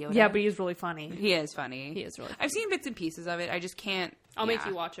wrinkly Yoda. Yeah, but he's really funny. He is funny. He is really funny. I've seen bits and pieces of it. I just can't. I'll make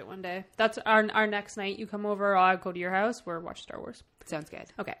you watch it one day. That's our next night. You come over, I'll go to your house. We'll watch Star Wars. Sounds good.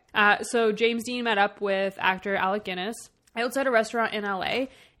 Okay. So James Dean met up with actor Alec Guinness outside a restaurant in LA,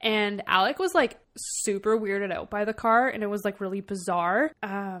 and Alec was like super weirded out by the car, and it was like really bizarre.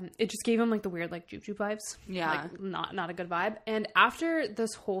 It just gave him like the weird like juju vibes. Yeah. Like not a good vibe. And after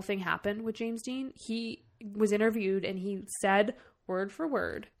this whole thing happened with James Dean, he was interviewed and he said word for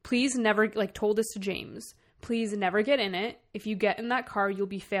word, please never, like, told this to James, please never get in it. If you get in that car, you'll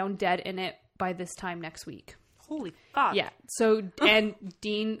be found dead in it by this time next week. Holy fuck. Yeah. So, and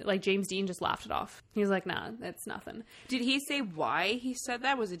Dean, like, James Dean just laughed it off. He was like, nah, it's nothing. Did he say why he said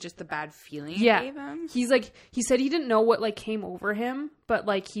that? Was it just the bad feeling it gave him? He's like, he said he didn't know what, like, came over him, but,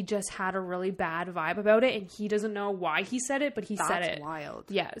 like, he just had a really bad vibe about it, and he doesn't know why he said it, but he said it. That's wild.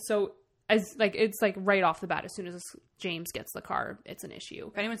 Yeah. So, it's like right off the bat, as soon as James gets the car, it's an issue.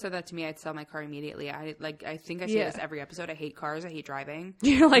 If anyone said that to me, I'd sell my car immediately. I think I say this every episode. I hate cars. I hate driving.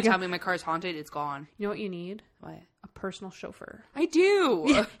 You're like, tell me my car's haunted, it's gone. You know what you need? What? A personal chauffeur. I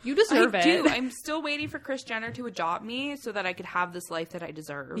do. You deserve it. I do. I'm still waiting for Kris Jenner to adopt me so that I could have this life that I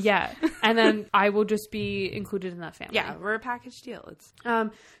deserve. Yeah. And then I will just be included in that family. Yeah, we're a package deal. It's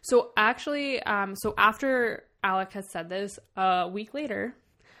so after Alec has said this, a week later,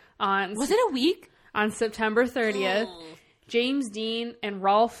 was it a week? On September 30th, James Dean and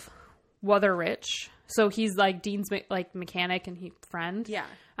Ralph Wutherich So he's like Dean's like mechanic and friend. Yeah.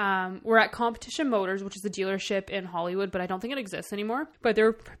 We're at Competition Motors, which is a dealership in Hollywood, but I don't think it exists anymore. But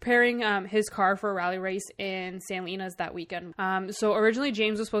they're preparing his car for a rally race in Salinas that weekend. So originally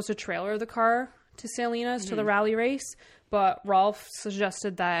James was supposed to trailer the car to Salinas to the rally race, but Rolf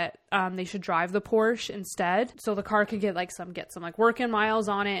suggested that they should drive the Porsche instead, so the car could get some working miles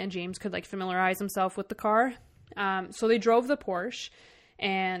on it, and James could like familiarize himself with the car. So they drove the Porsche.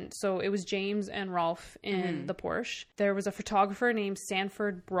 And so it was James and Rolf in the Porsche. There was a photographer named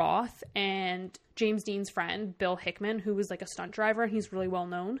Sanford Broth and James Dean's friend, Bill Hickman, who was like a stunt driver, and he's really well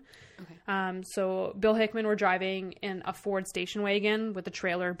known. Okay. So Bill Hickman were driving in a Ford station wagon with a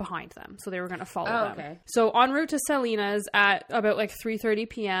trailer behind them. So they were going to follow them. Okay. So en route to Salinas at about like 3:30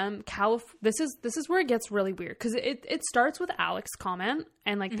 p.m., this is where it gets really weird, because it starts with Alex's comment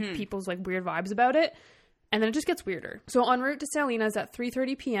and like people's like weird vibes about it. And then it just gets weirder. So en route to Salinas at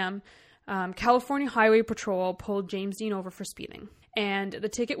 3:30 p.m., California Highway Patrol pulled James Dean over for speeding. And the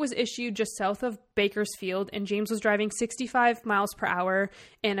ticket was issued just south of Bakersfield, and James was driving 65 miles per hour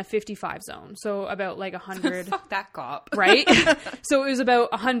in a 55 zone. So about like 100. Fuck that cop. Right? So it was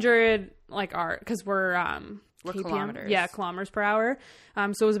about 100, like because we're KPM? Kilometers. Yeah, kilometers per hour.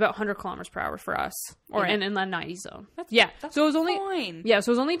 So it was about 100 kilometers per hour for us, or in the 90 zone. That's so it was only fine. Yeah, so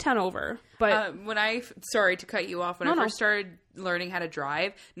it was only 10 over. But sorry to cut you off. When I first started learning how to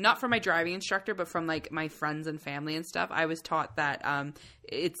drive, not from my driving instructor, but from like my friends and family and stuff, I was taught that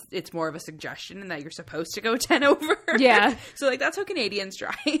it's more of a suggestion and that you're supposed to go 10 over. Yeah. So like that's how Canadians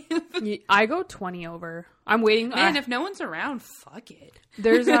drive. I go 20 over. I'm waiting. Man, if no one's around, fuck it.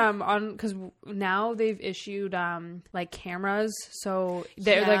 There's because now they've issued like cameras, so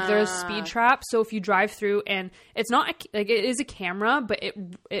there's speed traps. So if you drive through, and it's not it is a camera, but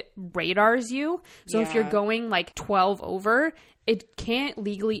it radars you. So if you're going like 12 over, it can't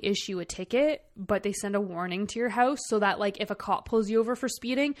legally issue a ticket, but they send a warning to your house so that like if a cop pulls you over for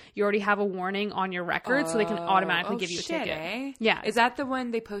speeding, you already have a warning on your record, so they can automatically give you a ticket. Eh? Yeah. Is that the one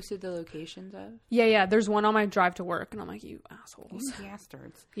they posted the locations of? Yeah. There's one on my drive to work, and I'm like, you assholes. You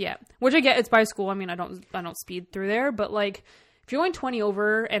bastards. Yeah. Which I get, it's by school. I mean, I don't speed through there, but like if you're going 20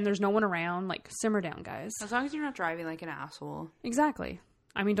 over and there's no one around, like simmer down, guys. As long as you're not driving like an asshole. Exactly.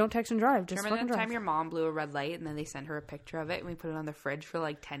 I mean, don't text and drive. Just remember fucking that drive. time your mom blew a red light and then they sent her a picture of it and we put it on the fridge for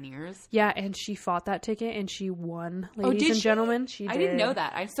like 10 years? Yeah, and she fought that ticket and she won, ladies and gentlemen. She did. I didn't know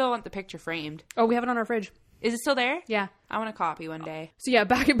that. I still want the picture framed. Oh, we have it on our fridge. Is it still there? Yeah. I want a copy one day. So yeah,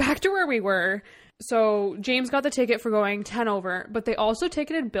 back to where we were. So James got the ticket for going 10 over, but they also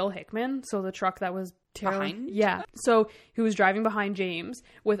ticketed Bill Hickman, so the truck that was behind? Yeah. So he was driving behind James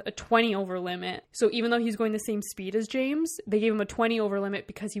with a 20 over limit. So even though he's going the same speed as James, they gave him a 20 over limit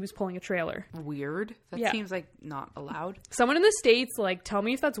because he was pulling a trailer. Weird. That seems like not allowed. Someone in the States, like, tell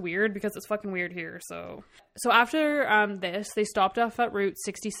me if that's weird, because it's fucking weird here. So after this, they stopped off at Route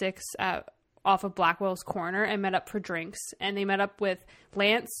 66 off of Blackwell's Corner and met up for drinks. And they met up with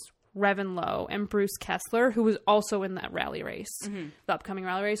Lance Revenlow and Bruce Kessler, who was also in that rally race, the upcoming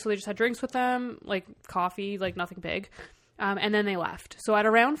rally race. So they just had drinks with them, like coffee, like nothing big. And then they left. So at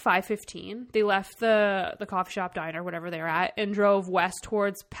around 5:15, they left the coffee shop, diner, whatever they were at, and drove west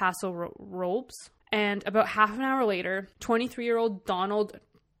towards Paso Robles. And about half an hour later, 23-year-old Donald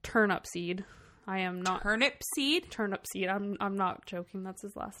Turnipseed. I am not Turnipseed. I'm not joking. That's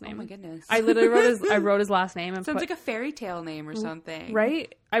his last name. Oh my goodness! I literally wrote his last name and sounds like a fairy tale name or something,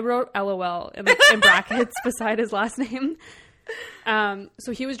 right? I wrote LOL in brackets beside his last name.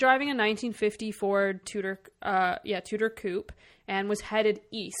 So he was driving a 1950 Ford Tudor coupe and was headed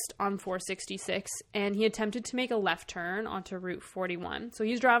east on 466, and he attempted to make a left turn onto Route 41. So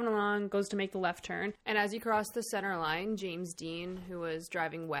he's driving along, goes to make the left turn, and as he crossed the center line, James Dean, who was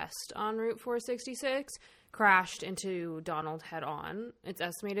driving west on Route 466, crashed into Donald head on. It's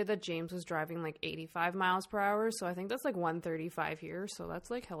estimated that James was driving like 85 miles per hour, so I think that's like 135 here, so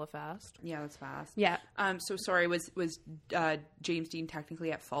that's like hella fast. Yeah, that's fast. Yeah. So sorry, was James Dean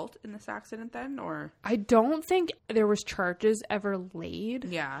technically at fault in this accident then, or? I don't think there was charges ever laid.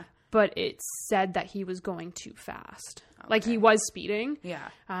 Yeah. But it said that he was going too fast. Okay. Like, he was speeding. Yeah.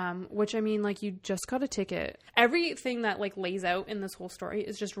 Which, I mean, like, you just got a ticket. Everything that, like, lays out in this whole story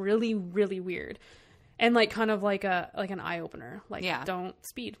is just really, really weird. And, like, kind of like an eye-opener. Like, don't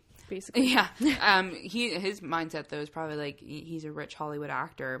speed, basically. Yeah. His mindset, though, is probably, like, he's a rich Hollywood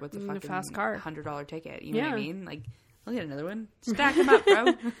actor with a fucking fast car. $100 ticket. You know what I mean? Like, I'll get another one. Stack them up,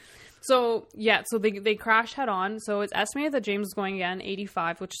 bro. So they crashed head on. So it's estimated that James was going again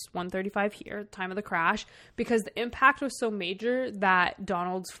 85, which is 135 here at the time of the crash, because the impact was so major that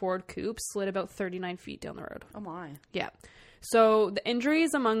Donald's Ford coupe slid about 39 feet down the road. Oh, my. Yeah. So the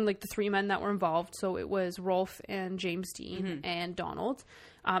injuries among like the three men that were involved, so it was Rolf and James Dean and Donald,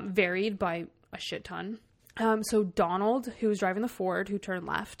 varied by a shit ton. So Donald, who was driving the Ford, who turned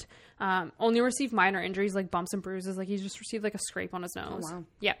left, only received minor injuries like bumps and bruises. Like he just received like a scrape on his nose. Oh, wow.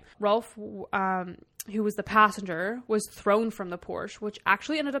 Yeah. Rolf, who was the passenger, was thrown from the Porsche, which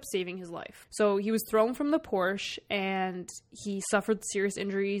actually ended up saving his life. So he was thrown from the Porsche and he suffered serious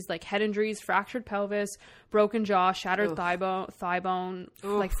injuries like head injuries, fractured pelvis, broken jaw, shattered thigh bone,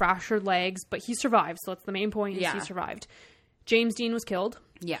 like fractured legs. But he survived. So that's the main point is he survived. James Dean was killed.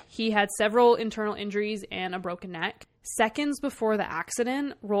 Yeah. He had several internal injuries and a broken neck. Seconds before the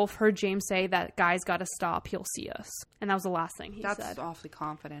accident, Rolf heard James say that guy's got to stop. He'll see us. And that was the last thing he said. That's awfully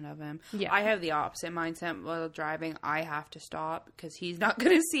confident of him. Yeah. I have the opposite mindset while driving. I have to stop because he's not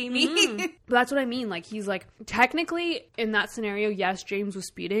going to see me. But that's what I mean. Like, he's like, technically in that scenario, yes, James was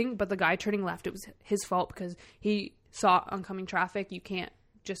speeding, but the guy turning left, it was his fault because he saw oncoming traffic. You can't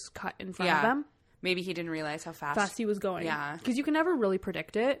just cut in front of them. Maybe he didn't realize how fast he was going. Yeah. Because you can never really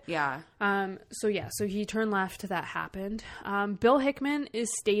predict it. Yeah. So he turned left. That happened. Bill Hickman is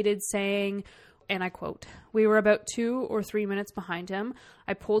stated saying, and I quote, "We were about 2 or 3 minutes behind him.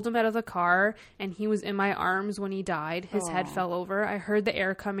 I pulled him out of the car and he was in my arms when he died. His head fell over. I heard the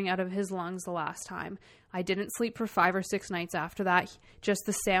air coming out of his lungs the last time. I didn't sleep for 5 or 6 nights after that. Just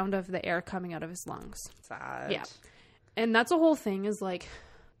the sound of the air coming out of his lungs." Sad. Yeah. And that's the whole thing is like,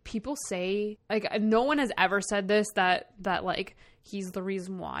 people say, like, no one has ever said this, that like he's the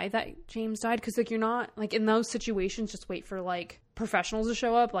reason why that James died, because like you're not like in those situations, just wait for like professionals to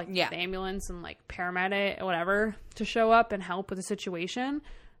show up, like the ambulance and like paramedic or whatever to show up and help with the situation.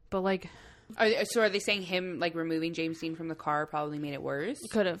 But like, so are they saying him like removing James Dean from the car probably made it worse?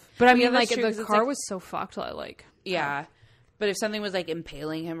 Could have, but I mean, like true, the car was so fucked that like But if something was like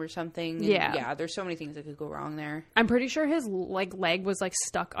impaling him or something, there's so many things that could go wrong there. I'm pretty sure his like leg was like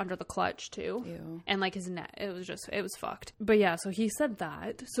stuck under the clutch too. Ew. And like his neck, it was fucked. But yeah, so he said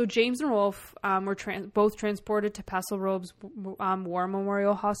that. So James and Rolf were both transported to Paso Robles War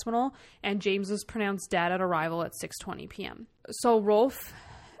Memorial Hospital, and James was pronounced dead at arrival at 6:20 p.m. So Rolf.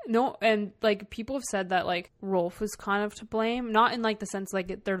 No, and like people have said that like Rolf was kind of to blame, not in like the sense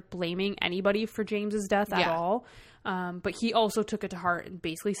like they're blaming anybody for James's death at all. But he also took it to heart and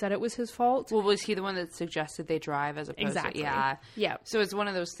basically said it was his fault. Well, was he the one that suggested they drive as opposed to... Yeah. So it's one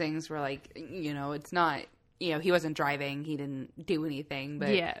of those things where, like, you know, it's not... You know, he wasn't driving. He didn't do anything.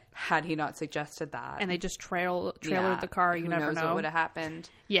 But had he not suggested that... And they just trailered the car, you never know what would have happened.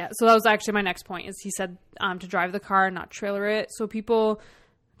 Yeah, so that was actually my next point, is he said to drive the car and not trailer it. So people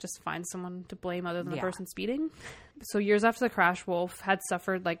just find someone to blame other than the person speeding. So years after the crash, Rolf had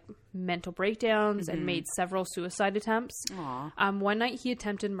suffered like mental breakdowns and made several suicide attempts. One night he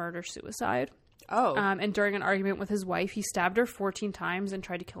attempted murder-suicide. And during an argument with his wife, he stabbed her 14 times and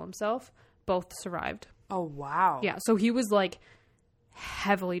tried to kill himself. Both survived. Oh, wow. Yeah, so he was like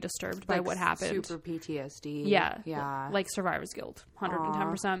heavily disturbed by what happened. Super PTSD. Yeah. Like survivor's guilt.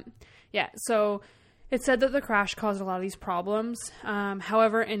 110%. Yeah, so... It said that the crash caused a lot of these problems.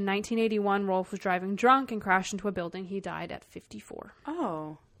 However, in 1981, Rolf was driving drunk and crashed into a building. He died at 54.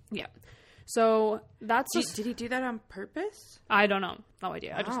 Oh. Yeah. So that's Did he do that on purpose? I don't know. No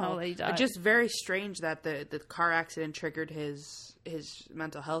idea. I just know that he died. It's just very strange that the car accident triggered his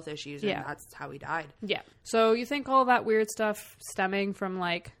mental health issues, and that's how he died. Yeah. So you think all that weird stuff stemming from,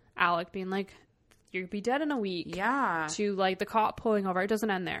 like, Alec being like, you'll be dead in a week. Yeah. To, like, the cop pulling over. It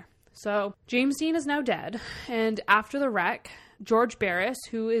doesn't end there. So, James Dean is now dead, and after the wreck, George Barris,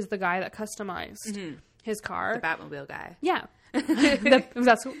 who is the guy that customized his car... The Batmobile guy. Yeah. We're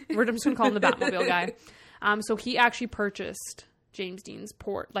just going to call him the Batmobile guy. So, he actually purchased James Dean's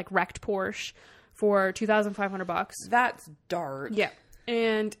wrecked Porsche for $2,500. That's dark. Yeah.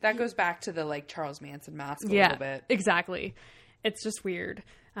 And... That goes back to the, like, Charles Manson mask a little bit. Exactly. It's just weird.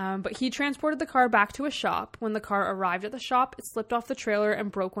 But he transported the car back to a shop. When the car arrived at the shop, it slipped off the trailer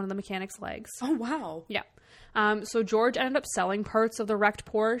and broke one of the mechanic's legs. Oh, wow. Yeah. So George ended up selling parts of the wrecked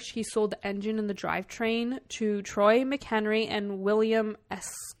Porsche. He sold the engine and the drivetrain to Troy McHenry and William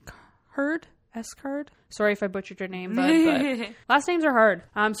Escard. Sorry if I butchered your name, but last names are hard.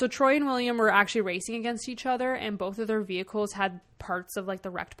 So Troy and William were actually racing against each other, and both of their vehicles had parts of like the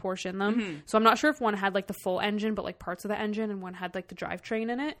wrecked Porsche in them. So I'm not sure if one had like the full engine, but like parts of the engine, and one had like the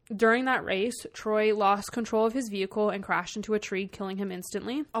drivetrain in it. During that race, Troy lost control of his vehicle and crashed into a tree, killing him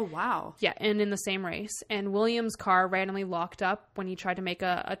instantly. Oh, wow. Yeah, and in the same race. And William's car randomly locked up when he tried to make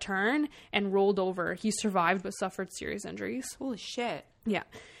a turn and rolled over. He survived but suffered serious injuries. Holy shit. Yeah.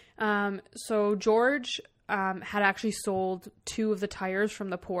 So George had actually sold 2 of the tires from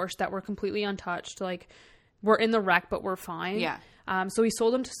the Porsche that were completely untouched. Like, we're in the wreck, but we're fine. Yeah. So he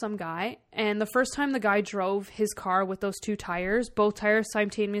sold them to some guy. And the first time the guy drove his car with those 2 tires, both tires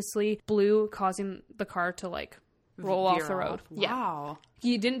simultaneously blew, causing the car to like roll off the road. Wow. Yeah.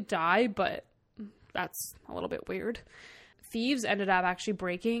 He didn't die, but that's a little bit weird. Thieves ended up actually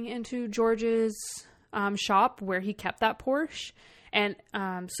breaking into George's shop where he kept that Porsche. And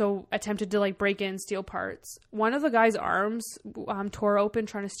so attempted to like break in, steal parts. One of the guy's arms tore open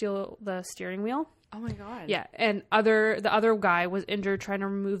trying to steal the steering wheel. Oh my God. Yeah, and the other guy was injured trying to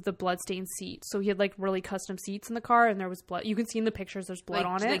remove the bloodstained seat. So he had like really custom seats in the car, and there was blood. You can see in the pictures there's blood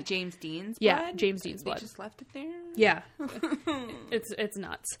on it. Like James Dean's blood? Yeah, James Dean's blood. They just left it there? Yeah. It's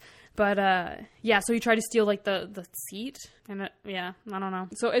nuts. But yeah, so he tried to steal like the seat, and I don't know.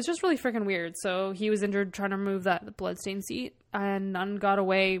 So it's just really freaking weird. So he was injured trying to remove the bloodstained seat, and none got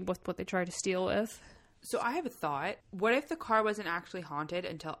away with what they tried to steal with. So I have a thought. What if the car wasn't actually haunted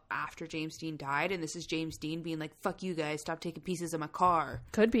until after James Dean died, and this is James Dean being like, fuck you guys, stop taking pieces of my car?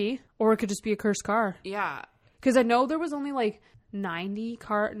 Could be. Or it could just be a cursed car. Yeah. Because I know there was only like 90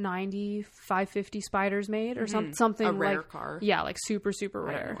 550 Spyders made or something. A rare like, car. Yeah, like super, super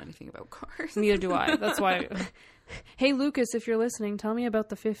rare. I don't know anything about cars. Neither do I. That's why. Hey, Lucas, if you're listening, tell me about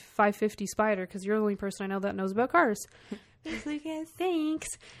the 550 Spyder, because you're the only person I know that knows about cars. Lucas. Thanks.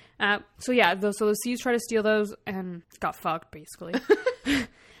 So yeah, so the thieves try to steal those and got fucked, basically.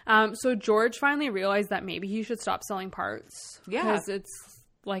 So George finally realized that maybe he should stop selling parts. Yeah. Because it's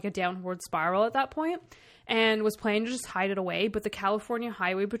like a downward spiral at that point, and was planning to just hide it away. But the California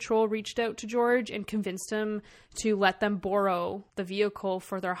Highway Patrol reached out to George and convinced him to let them borrow the vehicle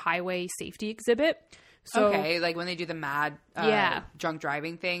for their highway safety exhibit. So, okay, like when they do the mad drunk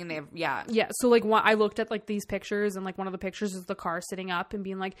driving thing, and they have, yeah. So like I looked at like these pictures, and like one of the pictures is the car sitting up and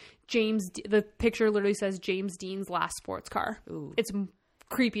being like the picture literally says James Dean's last sports car. Ooh. It's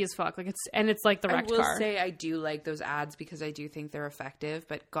creepy as fuck. Like it's like the wrecked car. I will say I do like those ads because I do think they're effective,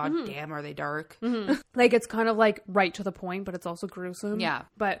 but god damn are they dark. Like it's kind of like right to the point, but it's also gruesome. Yeah.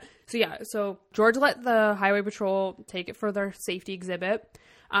 But so George let the Highway Patrol take it for their safety exhibit.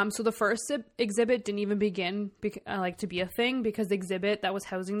 So the first exhibit didn't even begin to be a thing because the exhibit that was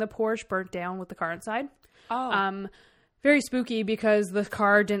housing the Porsche burnt down with the car inside. Oh. Very spooky because the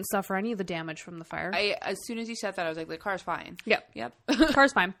car didn't suffer any of the damage from the fire. As soon as you said that, I was like, the car's fine. Yep.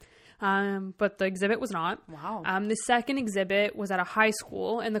 Car's fine. But the exhibit was not. Wow. The second exhibit was at a high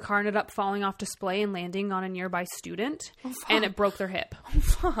school, and the car ended up falling off display and landing on a nearby student. Oh, fuck. And it broke their hip. Oh,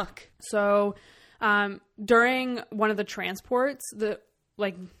 fuck. So during one of the transports,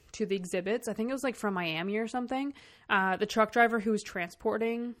 to the exhibits, I think it was like from Miami or something, the truck driver who was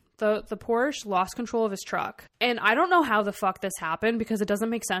transporting the Porsche lost control of his truck. And I don't know how the fuck this happened because it doesn't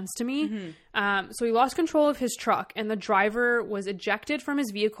make sense to me. So he lost control of his truck, and the driver was ejected from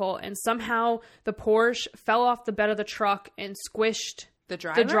his vehicle, and somehow the Porsche fell off the bed of the truck and squished the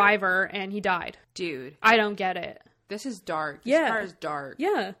driver, and he died. Dude. I don't get it. This is dark. This car is dark.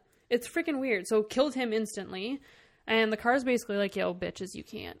 Yeah. It's freaking weird. So killed him instantly. And the car's basically like, yo, bitches, you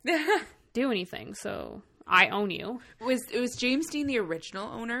can't do anything, so I own you. Was James Dean the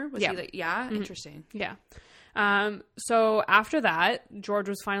original owner? Was he like, yeah? Mm-hmm. Interesting. Yeah. So after that, George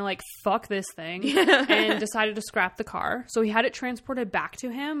was finally like, fuck this thing, and decided to scrap the car. So he had it transported back to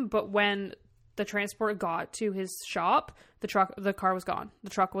him, but when the transport got to his shop, the car was gone.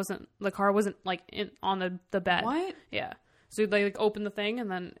 The car wasn't like on the bed. What? Yeah. So they like opened the thing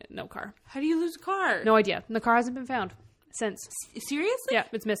and then no car. How do you lose a car? No idea. And the car hasn't been found since. Seriously? Yeah,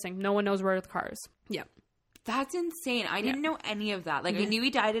 it's missing. No one knows where the car is. Yeah. That's insane. I didn't know any of that. Like, I knew he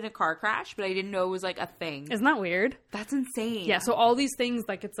died in a car crash, but I didn't know it was like a thing. Isn't that weird? That's insane. Yeah, so all these things,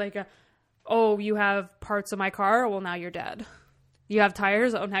 like, it's like, you have parts of my car? Well, now you're dead. You have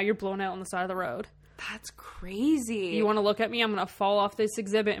tires? Oh, now you're blown out on the side of the road. That's crazy. You want to look at me? I'm going to fall off this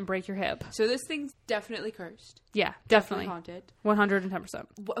exhibit and break your hip. So this thing's definitely cursed. Yeah, definitely haunted.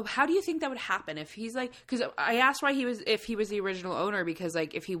 110%. How do you think that would happen if he's like? Because I asked why if he was the original owner, because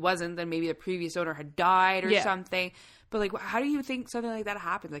like if he wasn't, then maybe the previous owner had died or something. But like, how do you think something like that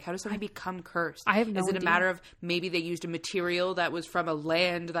happens? Like, how does something become cursed? I have no idea. Is it a matter of maybe they used a material that was from a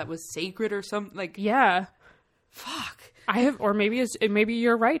land that was sacred or something? Like, yeah, fuck. Or maybe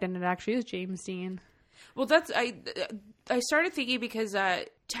you're right, and it actually is James Dean. Well, I started thinking because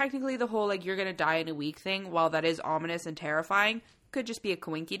technically the whole like you're gonna die in a week thing, while that is ominous and terrifying, could just be a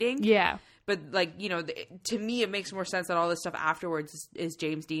coinky-dink. Yeah. But like, you know, to me it makes more sense that all this stuff afterwards is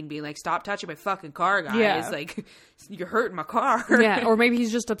James Dean being like, stop touching my fucking car, guys. Yeah. Like, you're hurting my car. Yeah. Or maybe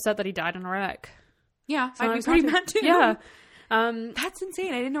he's just upset that he died in a wreck. Yeah. I'd be pretty mad too. Yeah. That's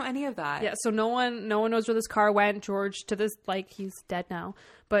insane. I didn't know any of that. Yeah, so no one knows where this car went. George, to this, like, he's dead now,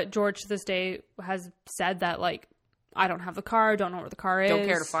 but George to this day has said that, like, I don't have the car, don't know where the car is. Don't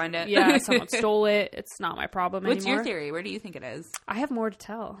care to find it. Yeah, someone stole it. It's not my problem anymore. What's your theory? Where do you think it is? I have more to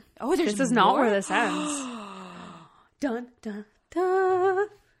tell. Oh, there's This is not where this ends. Dun, dun, dun.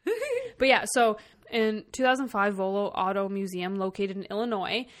 But yeah, so in 2005, Volo Auto Museum, located in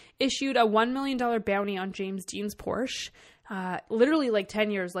Illinois, issued a $1 million bounty on James Dean's Porsche. Literally like 10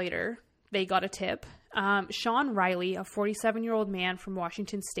 years later, they got a tip. Sean Riley, a 47-year-old man from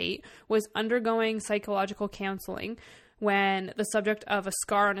Washington State, was undergoing psychological counseling when the subject of a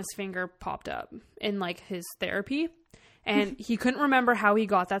scar on his finger popped up in like his therapy. And he couldn't remember how he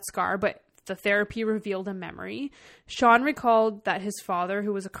got that scar, but the therapy revealed a memory. Sean recalled that his father,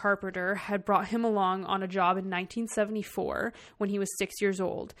 who was a carpenter, had brought him along on a job in 1974 when he was 6 years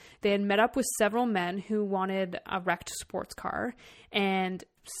old. They had met up with several men who wanted a wrecked sports car, and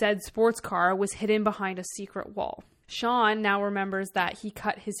said sports car was hidden behind a secret wall. Sean now remembers that he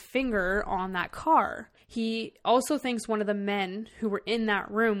cut his finger on that car. He also thinks one of the men who were in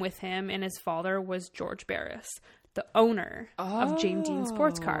that room with him and his father was George Barris, the owner of James Dean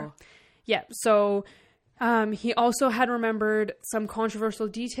Sports Car. Yeah, so he also had remembered some controversial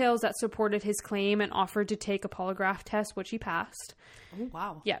details that supported his claim and offered to take a polygraph test, which he passed. Oh,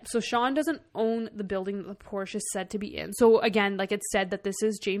 wow. Yeah, so Sean doesn't own the building that the Porsche is said to be in. So again, like it's said that this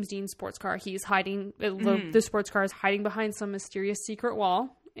is James Dean's sports car. He's hiding, the sports car is hiding behind some mysterious secret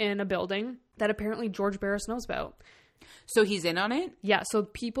wall in a building that apparently George Barris knows about. So he's in on it? Yeah, so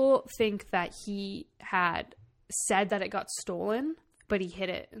people think that he had said that it got stolen, but he hid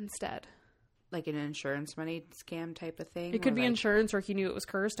it instead. Like an insurance money scam type of thing? It could be insurance, or he knew it was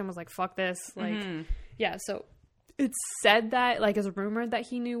cursed and was like, fuck this. Like, yeah, so it's said that, like, it's rumored that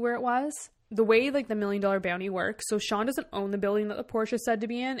he knew where it was. The way, like, the $1 million bounty works, so Sean doesn't own the building that the Porsche is said to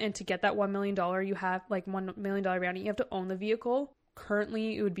be in, and to get that $1 million, you have, like, $1 million bounty, you have to own the vehicle.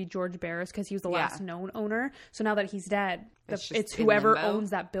 Currently, it would be George Barris because he was the last known owner. So now that he's dead, it's whoever owns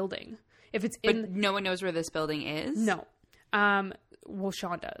that building. If it's But no one knows where this building is? No. Well,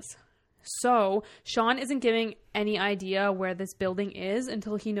 Sean does. So Sean isn't giving any idea where this building is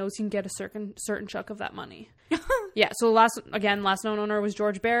until he knows he can get a certain chunk of that money. Yeah. So last known owner was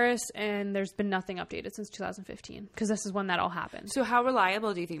George Barris, and there's been nothing updated since 2015 because this is when that all happened. So how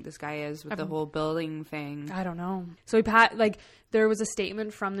reliable do you think this guy is with the whole building thing? I don't know. So there was a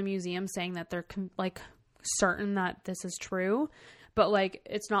statement from the museum saying that they're certain that this is true. But, like,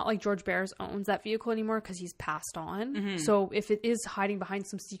 it's not like George Barris owns that vehicle anymore because he's passed on. Mm-hmm. So if it is hiding behind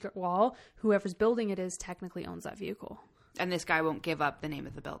some secret wall, whoever's building it is technically owns that vehicle. And this guy won't give up the name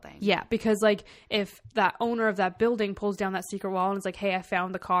of the building. Yeah, because, like, if that owner of that building pulls down that secret wall and is like, hey, I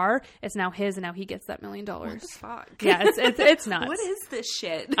found the car, it's now his, and now he gets that $1 million. What the fuck? Yeah, it's nuts. What is this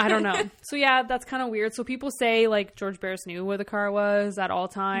shit? I don't know. So, yeah, that's kind of weird. So people say, like, George Barris knew where the car was at all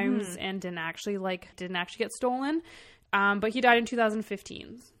times and didn't actually get stolen. But he died in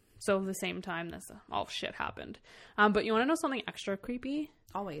 2015. So the same time this all shit happened. But you want to know something extra creepy?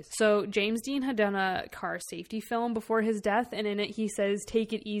 Always. So James Dean had done a car safety film before his death. And in it, he says,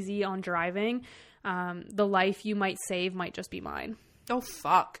 take it easy on driving. The life you might save might just be mine. Oh,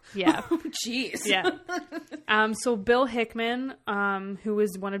 fuck. Yeah. Jeez. Yeah. So Bill Hickman, who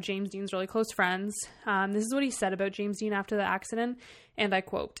was one of James Dean's really close friends, this is what he said about James Dean after the accident. And I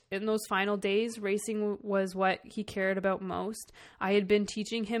quote, in those final days, racing was what he cared about most. I had been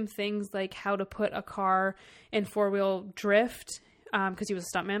teaching him things like how to put a car in four-wheel drift, because he was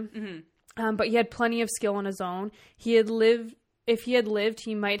a stuntman. Mm-hmm. But he had plenty of skill on his own. If he had lived,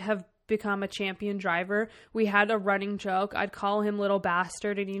 he might have become a champion driver. We had a running joke. I'd call him little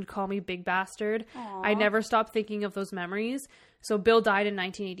bastard and he'd call me big bastard. Aww. I never stopped thinking of those memories. So Bill died in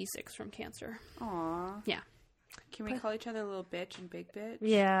 1986 from cancer. Aww. Yeah. Can we call each other little bitch and big bitch?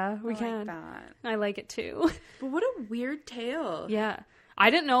 Yeah, we can. Like that. I like it too. But what a weird tale. Yeah. I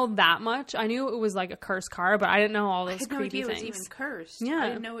didn't know that much. I knew it was like a cursed car, but I didn't know all those creepy things. I had no idea it was even cursed. Yeah. I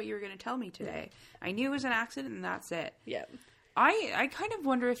didn't know what you were going to tell me today. I knew it was an accident and that's it. Yeah. I kind of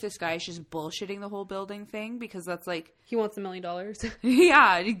wonder if this guy is just bullshitting the whole building thing because that's like... He wants $1 million.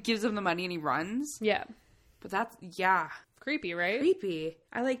 Yeah, he gives him the money and he runs. Yeah. But that's... Yeah. Creepy, right? Creepy.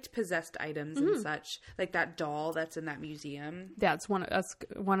 I liked possessed items and such. Like that doll that's in that museum. Yeah, that's one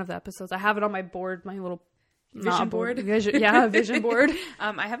of the episodes. I have it on my board, my little... Vision board? Vision board.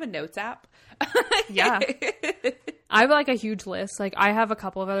 I have a notes app. Yeah. I have like a huge list. Like I have a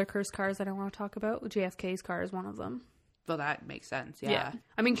couple of other cursed cars that I want to talk about. JFK's car is one of them. Well, that makes sense. Yeah.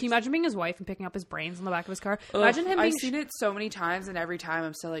 I mean, can you imagine being his wife and picking up his brains on the back of his car? Imagine him being... I've seen it so many times and every time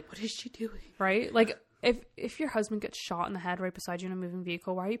I'm still like, what is she doing? Right? Like, If your husband gets shot in the head right beside you in a moving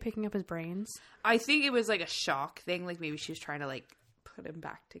vehicle, why are you picking up his brains? I think it was like a shock thing. Like maybe she was trying to like put him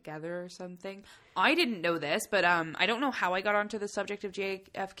back together or something. I didn't know this, but I don't know how I got onto the subject of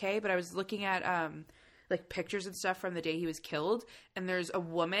JFK, but I was looking at like pictures and stuff from the day he was killed, and there's a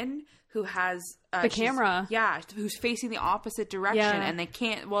woman who has the camera. Yeah, who's facing the opposite direction, and they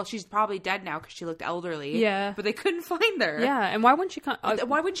can't. Well, she's probably dead now because she looked elderly. Yeah, but they couldn't find her. Yeah, and why wouldn't she come?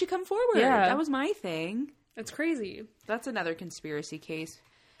 Why wouldn't she come forward? Yeah, that was my thing. It's crazy. That's another conspiracy case.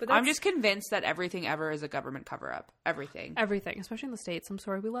 But I'm just convinced that everything ever is a government cover-up. Everything, especially in the States. I'm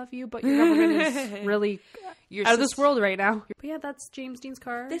sorry, we love you, but your government is really out of this world right now. But yeah, that's James Dean's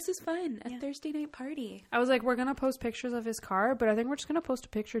car. This is fun. A Thursday night party. I was like, we're going to post pictures of his car, but I think we're just going to post a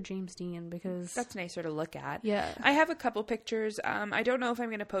picture of James Dean because that's nicer to look at. Yeah. I have a couple pictures. I don't know if I'm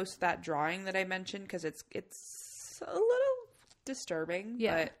going to post that drawing that I mentioned because it's a little disturbing.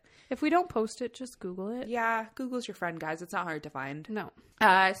 Yeah. But if we don't post it, just Google it. Yeah, Google's your friend, guys. It's not hard to find. No.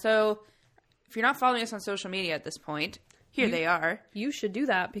 So if you're not following us on social media at this point, they are. You should do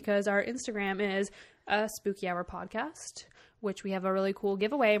that because our Instagram is a Spooky Hour Podcast, which we have a really cool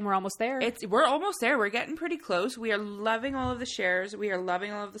giveaway, and we're almost there. We're almost there. We're getting pretty close. We are loving all of the shares. We are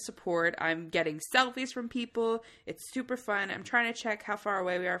loving all of the support. I'm getting selfies from people. It's super fun. I'm trying to check how far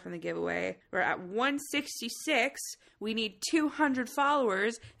away we are from the giveaway. We're at 166. We need 200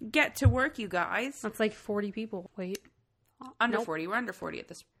 followers. Get to work, you guys. That's like 40 people. Wait. Under 40. We're under 40 at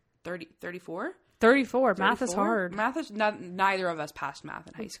this 34? 34. Math is hard. Math is neither of us passed math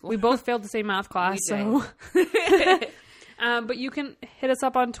in high school. We both failed the same math class, so. But you can hit us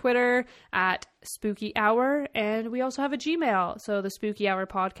up on Twitter at Spooky Hour, and we also have a Gmail. So the Spooky Hour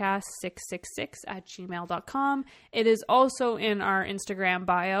Podcast 666 at gmail.com. It is also in our Instagram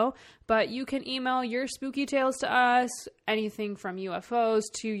bio, but you can email your spooky tales to us, anything from UFOs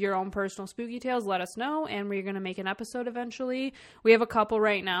to your own personal spooky tales. Let us know, and we're going to make an episode eventually. We have a couple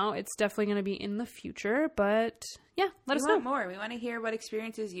right now. It's definitely going to be in the future, but yeah, let us know. We want more. We want to hear what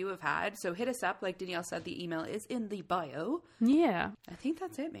experiences you have had. So hit us up. Like Danielle said, the email is in the bio. Yeah. I think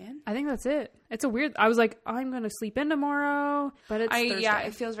that's it, man. I think that's it. It's a weird... I was like, I'm going to sleep in tomorrow, but it's Thursday. Yeah,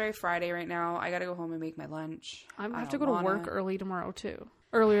 it feels very Friday right now. I got to go home and make my lunch. I have to go to work early tomorrow, too.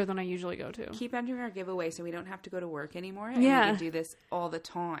 Earlier than I usually go to. Keep entering our giveaway so we don't have to go to work anymore. And we can do this all the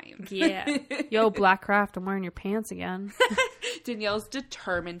time. Yeah. Yo, Blackcraft, I'm wearing your pants again. Danielle's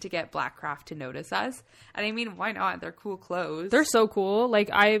determined to get Blackcraft to notice us. And I mean, why not? They're cool clothes. They're so cool. Like,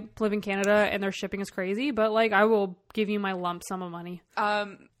 I live in Canada and their shipping is crazy, but like, I will give you my lump sum of money.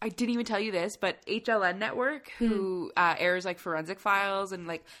 I didn't even tell you this, but HLN Network, who airs like Forensic Files, and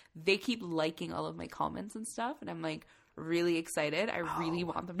like, they keep liking all of my comments and stuff. And I'm like, really excited. I really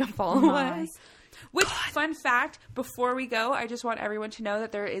want them to follow us. Which, fun fact, before we go, I just want everyone to know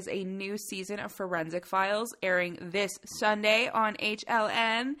that there is a new season of Forensic Files airing this Sunday on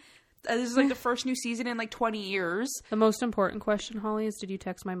HLN. This is like the first new season in like 20 years. The most important question, Holly, is did you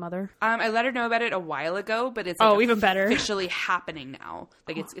text my mother? I let her know about it a while ago, but it's like even better. Officially happening now.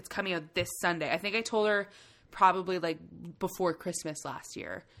 Like it's coming out this Sunday. I think I told her probably like before Christmas last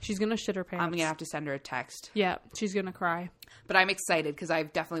year. She's gonna shit her pants. I'm gonna have to send her a text. Yeah, she's gonna cry. But I'm excited because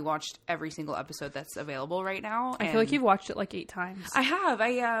I've definitely watched every single episode that's available right now. I feel like you've watched it like 8 times. I have.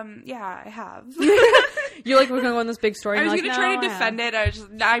 I have. You're like, we're going on this big story. I was going to try to defend it.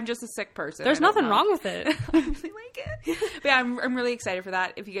 I'm just a sick person. There's nothing wrong with it. I really like it. But yeah, I'm really excited for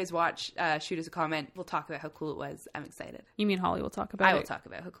that. If you guys watch, shoot us a comment. We'll talk about how cool it was. I'm excited. You mean Holly will talk about it? I will talk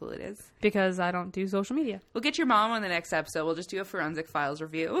about how cool it is. Because I don't do social media. We'll get your mom on the next episode. We'll just do a Forensic Files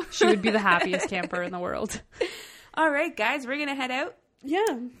review. She would be the happiest camper in the world. All right, guys, we're going to head out.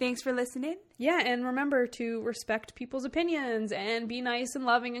 Yeah. Thanks for listening. Yeah, and remember to respect people's opinions and be nice and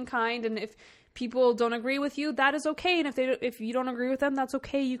loving and kind. And if people don't agree with you, that is okay. And if you don't agree with them, that's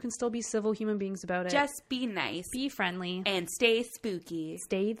okay. You can still be civil human beings about it. Just be nice. Be friendly. And stay spooky.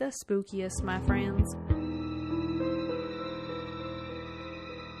 Stay the spookiest, my friends.